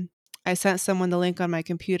 Um, I sent someone the link on my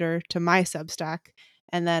computer to my Substack,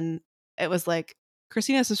 and then it was like,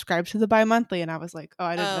 Christina subscribed to the bi-monthly, and I was like, oh,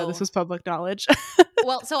 I didn't know this Oh, was public knowledge.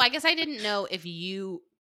 well, so I guess I didn't know if you,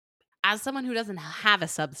 as someone who doesn't have a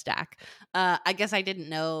Substack, I guess I didn't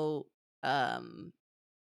know um,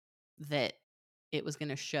 that it was going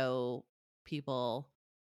to show people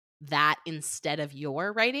that instead of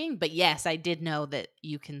your writing. But yes, I did know that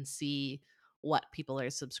you can see what people are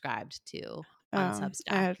subscribed to on I Substack.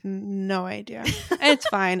 had no idea. And it's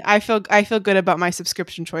fine. I feel good about my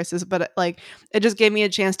subscription choices, but like it just gave me a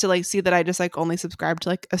chance to like see that I just like only subscribe to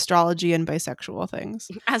like astrology and bisexual things.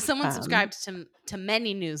 As someone Um subscribed to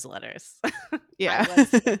many newsletters, I yeah. was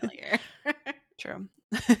familiar. True.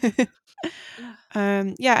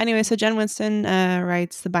 Yeah, anyway, so Jen Winston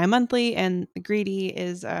writes the bi-monthly, and Greedy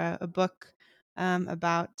is a book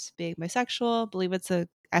about being bisexual. I believe it's a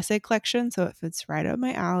essay collection, so it fits right up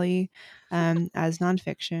my alley as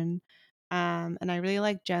nonfiction. And I really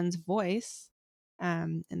like Jen's voice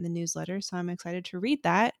in the newsletter, so I'm excited to read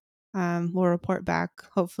that. We'll report back.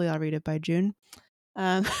 Hopefully, I'll read it by June.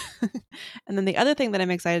 Um, and then the other thing that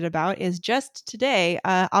I'm excited about is just today.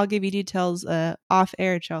 I'll give you details off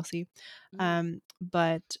air, Chelsea. Mm.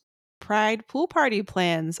 But Pride pool party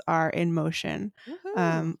plans are in motion,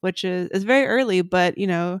 Woohoo. which is very early. But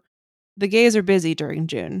the gays are busy during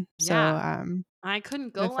June, so Yeah. I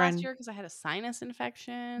couldn't my go last friend, year because I had a sinus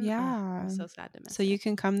infection. Ugh, I'm yeah. so sad to So miss you it.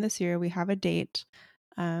 can come this year. We have a date,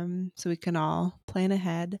 so we can all plan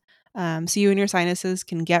ahead. So you and your sinuses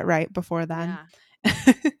can get right before then.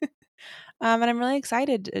 Yeah. And I'm really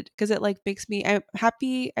excited because it like makes me I'm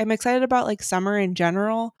happy. I'm excited about like summer in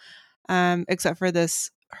general, except for this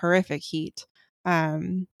horrific heat.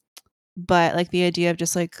 Um, but like the idea of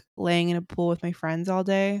just like laying in a pool with my friends all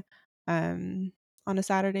day, um, on a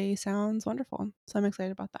Saturday sounds wonderful. So I'm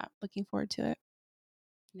excited about that. Looking forward to it.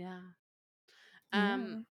 Yeah.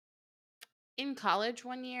 Um, Yeah. in college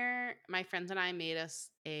one year, my friends and I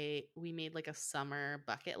we made like a summer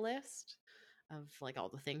bucket list of like all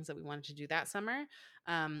the things that we wanted to do that summer,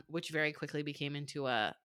 which very quickly became into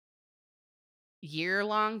a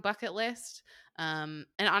year-long bucket list. And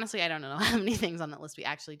honestly, I don't know how many things on that list we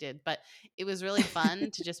actually did, but it was really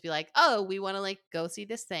fun to just be like, oh, we want to like go see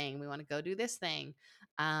this thing. We want to go do this thing.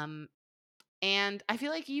 Um, and I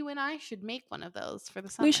feel like you and I should make one of those for the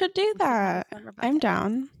We summer. should do We should have a that. summer I'm bucket list.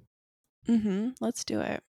 down. Let's do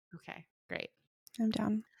it. Okay, great. I'm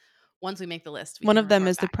down. Once we make the list, we One can of them report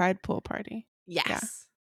is the back. Pride pool party. Yeah. Yes.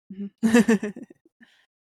 Mhm.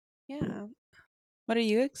 Yeah. What are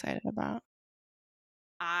you excited about?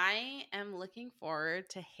 I am looking forward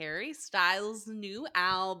to Harry Styles' new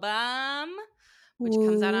album, which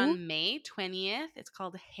comes out Woo. on May 20th. It's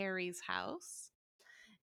called Harry's House.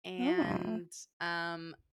 Oh. And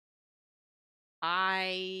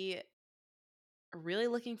I really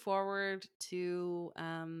looking forward to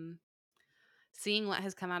seeing what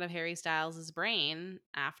has come out of Harry Styles' brain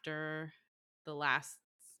the last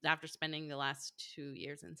after spending the last 2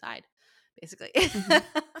 years inside, basically. Mhm.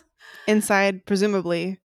 Inside,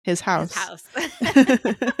 presumably, his His house. house.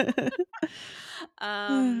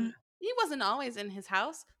 He wasn't always in his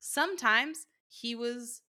house. Sometimes he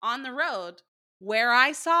was on the road where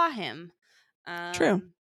I saw him. True.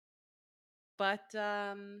 Um, but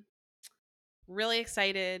really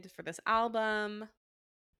excited for this album.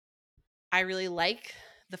 I really like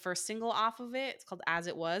the first single off of it. It's called As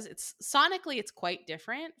It Was. It's sonically it's quite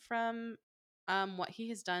different from what he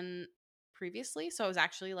has done previously. So I was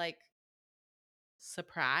actually like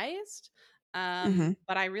surprised. Mhm.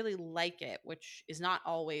 But I really like it, which is not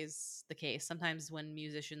always the case. Sometimes when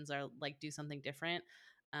musicians are like do something different,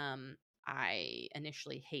 um, I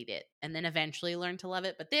initially hate it and then eventually learn to love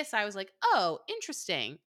it. But this, I was like, oh,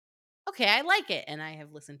 interesting. Okay, I like it, and I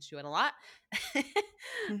have listened to it a lot.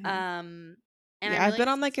 Mhm. um, and I'm Yeah, I've really, been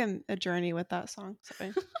on like a journey with that song.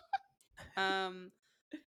 Sorry. um,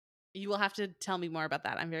 you will have to tell me more about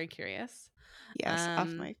that. I'm very curious. Yes, off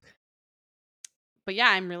Um, mic. but yeah,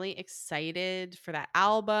 I'm really excited for that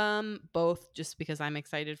album, both just because I'm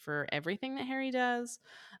excited for everything that Harry does.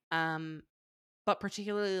 Um, but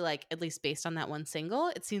particularly like at least based on that one single,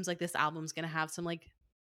 it seems like this album's going to have some like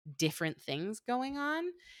different things going on,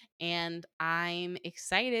 and I'm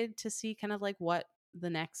excited to see kind of like what the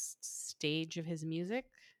next stage of his music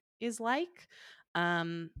is like.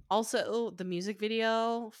 Also the music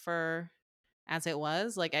video for As It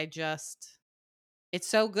Was, like it's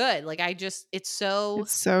so good. Like it's so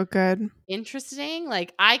It's so good. interesting.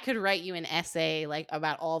 Like I could write you an essay like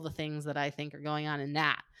about all the things that I think are going on in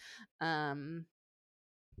that. Um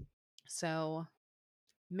so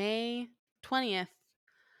May 20th.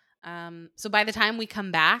 So by the time we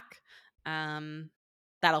come back, um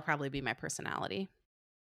that'll probably be my personality.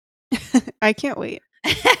 I can't wait.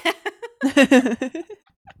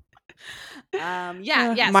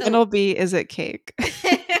 Yeah, Mine so will be Is It Cake?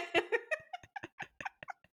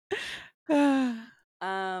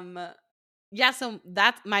 um yeah, so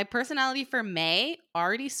that's my personality for May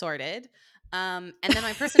already sorted. And then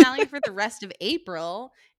my personality for the rest of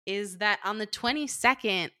April is that on the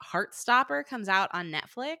 22nd, Heartstopper comes out on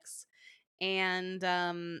Netflix. And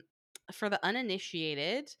for the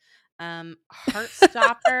uninitiated,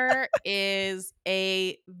 Heartstopper is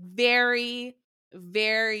a very,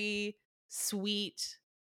 very sweet,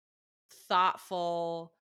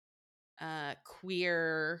 thoughtful,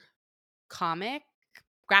 queer comic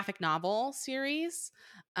graphic novel series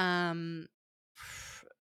um,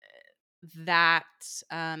 that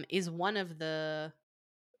is one of the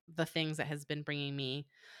things that has been bringing me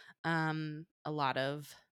a lot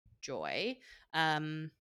of joy.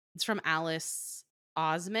 It's from Alice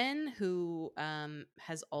Osman, who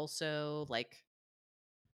has also like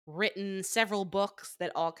written several books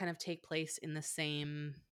that all kind of take place in the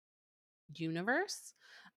same universe.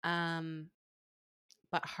 But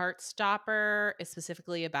Heartstopper is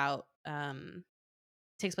specifically about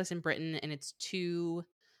takes place in Britain, and it's two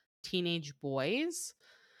teenage boys.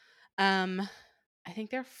 I think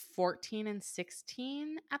they're 14 and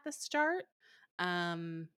 16 at the start.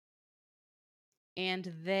 And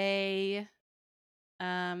they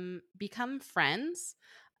become friends,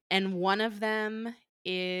 and one of them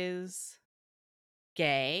is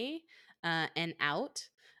gay and out.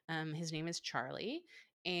 His name is Charlie,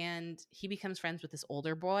 and he becomes friends with this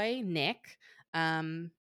older boy, Nick.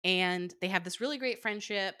 And they have this really great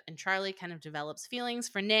friendship, and Charlie kind of develops feelings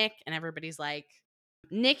for Nick, and everybody's like,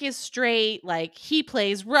 Nick is straight, like he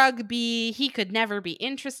plays rugby, he could never be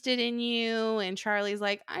interested in you. And Charlie's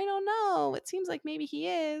like, I don't know, it seems like maybe he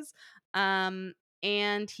is. And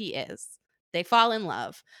he is. They fall in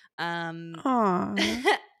love. Aw.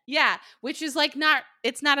 Yeah, which is like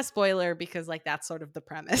it's not a spoiler because like that's sort of the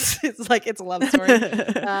premise. It's like it's a love story.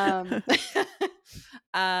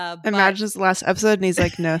 But Imagine this last episode and he's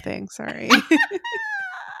like, no thanks, sorry.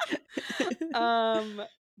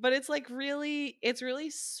 but it's like it's really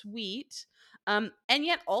sweet. And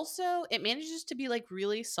yet also it manages to be like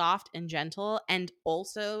really soft and gentle, and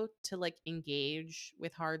also to like engage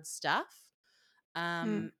with hard stuff.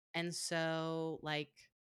 And so like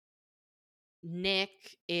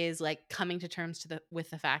Nick is like coming to terms with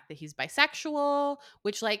the fact that he's bisexual,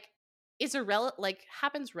 which like is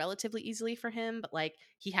happens relatively easily for him, but like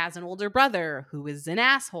he has an older brother who is an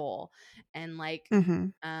asshole. And like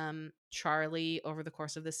Charlie over the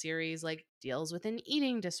course of the series like deals with an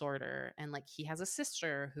eating disorder, and like he has a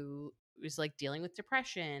sister who is like dealing with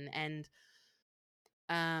depression. And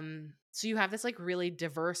so you have this like really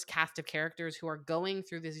diverse cast of characters who are going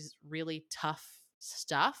through this really tough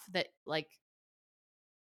stuff, that like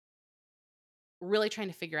really trying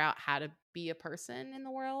to figure out how to be a person in the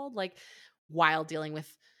world, like while dealing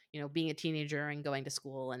with, being a teenager and going to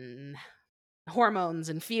school and hormones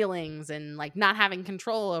and feelings and like not having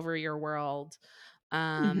control over your world.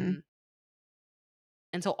 And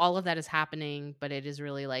so all of that is happening, but it is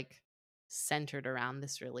really like centered around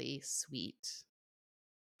this really sweet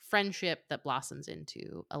friendship that blossoms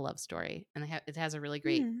into a love story. And it has a really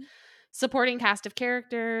great supporting cast of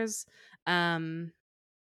characters. And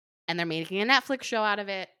they're making a Netflix show out of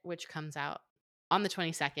it, which comes out on the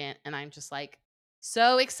 22nd. And I'm just like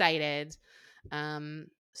so excited.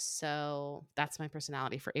 So that's my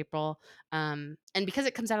personality for April. And because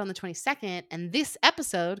it comes out on the 22nd and this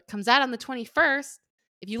episode comes out on the 21st,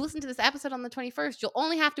 if you listen to this episode on the 21st, you'll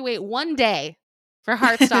only have to wait one day for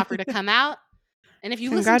Heartstopper to come out. And if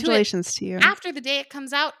you listen to it Congratulations to you. after the day it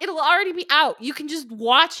comes out, it'll already be out. You can just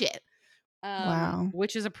watch it. Wow.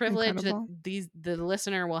 Which is a privilege Incredible. that the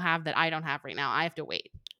listener will have that I don't have right now. I have to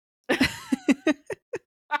wait.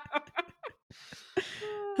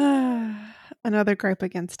 Another gripe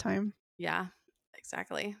against time. Yeah,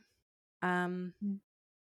 exactly. But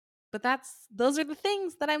those are the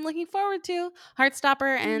things that I'm looking forward to.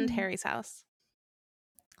 Heartstopper and Harry's House.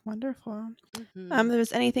 Wonderful. If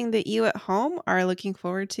there's anything that you at home are looking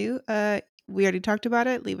forward to, we already talked about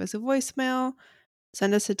it. Leave us a voicemail.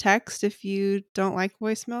 Send us a text if you don't like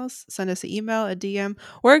voicemails. Send us an email, a DM.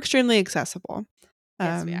 We're extremely accessible.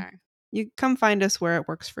 Yes, we are. You come find us where it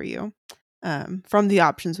works for you, from the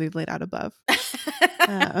options we've laid out above.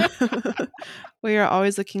 We are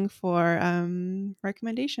always looking for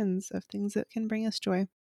recommendations of things that can bring us joy.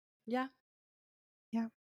 Yeah.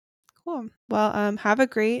 Cool. Well, have a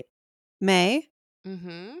great May.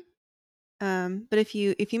 But if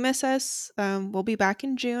you miss us, we'll be back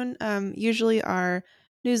in June. Usually our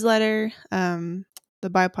newsletter, the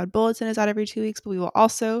Bipod Bulletin, is out every 2 weeks, but we will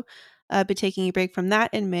also be taking a break from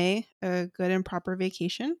that in May, a good and proper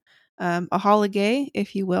vacation, a holiday,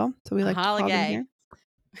 if you will. So we like to call them here.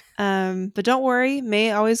 But don't worry,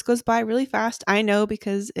 May always goes by really fast. I know,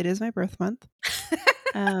 because it is my birth month.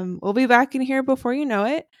 We'll be back in here before you know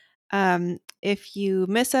it. If you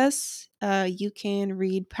miss us, you can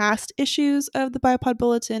read past issues of the Bipod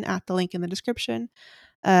Bulletin at the link in the description.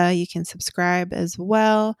 You can subscribe as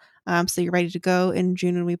well, so you're ready to go in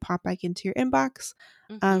June when we pop back into your inbox.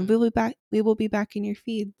 We will be back in your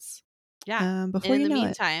feeds. Yeah. Before and in you the know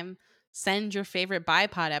meantime, send your favorite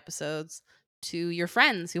Bipod episodes to your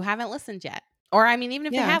friends who haven't listened yet. Or I mean, even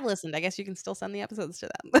if they have listened, I guess you can still send the episodes to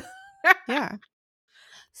them. Yeah.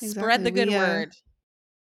 Spread the good word.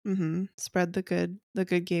 Spread the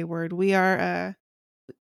good gay word. We are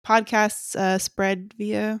podcasts spread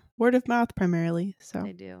via word of mouth primarily. So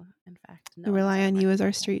they do, in fact. We rely on you as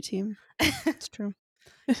our street team. It's true.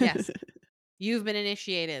 Yes. You've been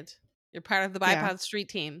initiated. You're part of the Yeah. Bipod Street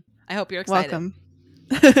team. I hope you're excited. Welcome.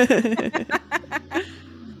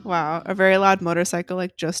 Wow. A very loud motorcycle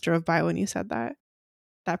like just drove by when you said that.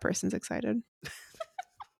 That person's excited.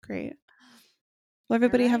 Great. Well,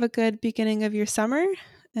 everybody have a good beginning of your summer,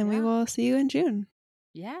 and we will see you in June.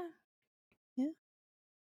 Yeah. Yeah.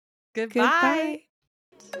 Goodbye.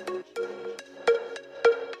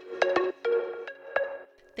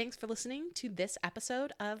 Thanks for listening to this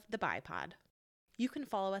episode of The Bipod. You can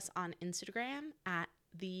follow us on Instagram at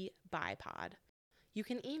The Bipod. You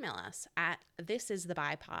can email us at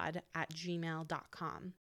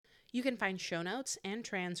thisisthebipod@gmail.com. You can find show notes and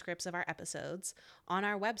transcripts of our episodes on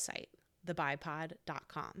our website,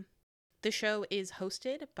 thebipod.com. The show is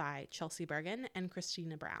hosted by Chelsea Bergen and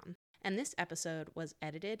Christina Brown, and this episode was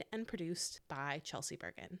edited and produced by Chelsea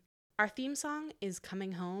Bergen. Our theme song is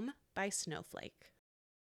Coming Home by Snowflake.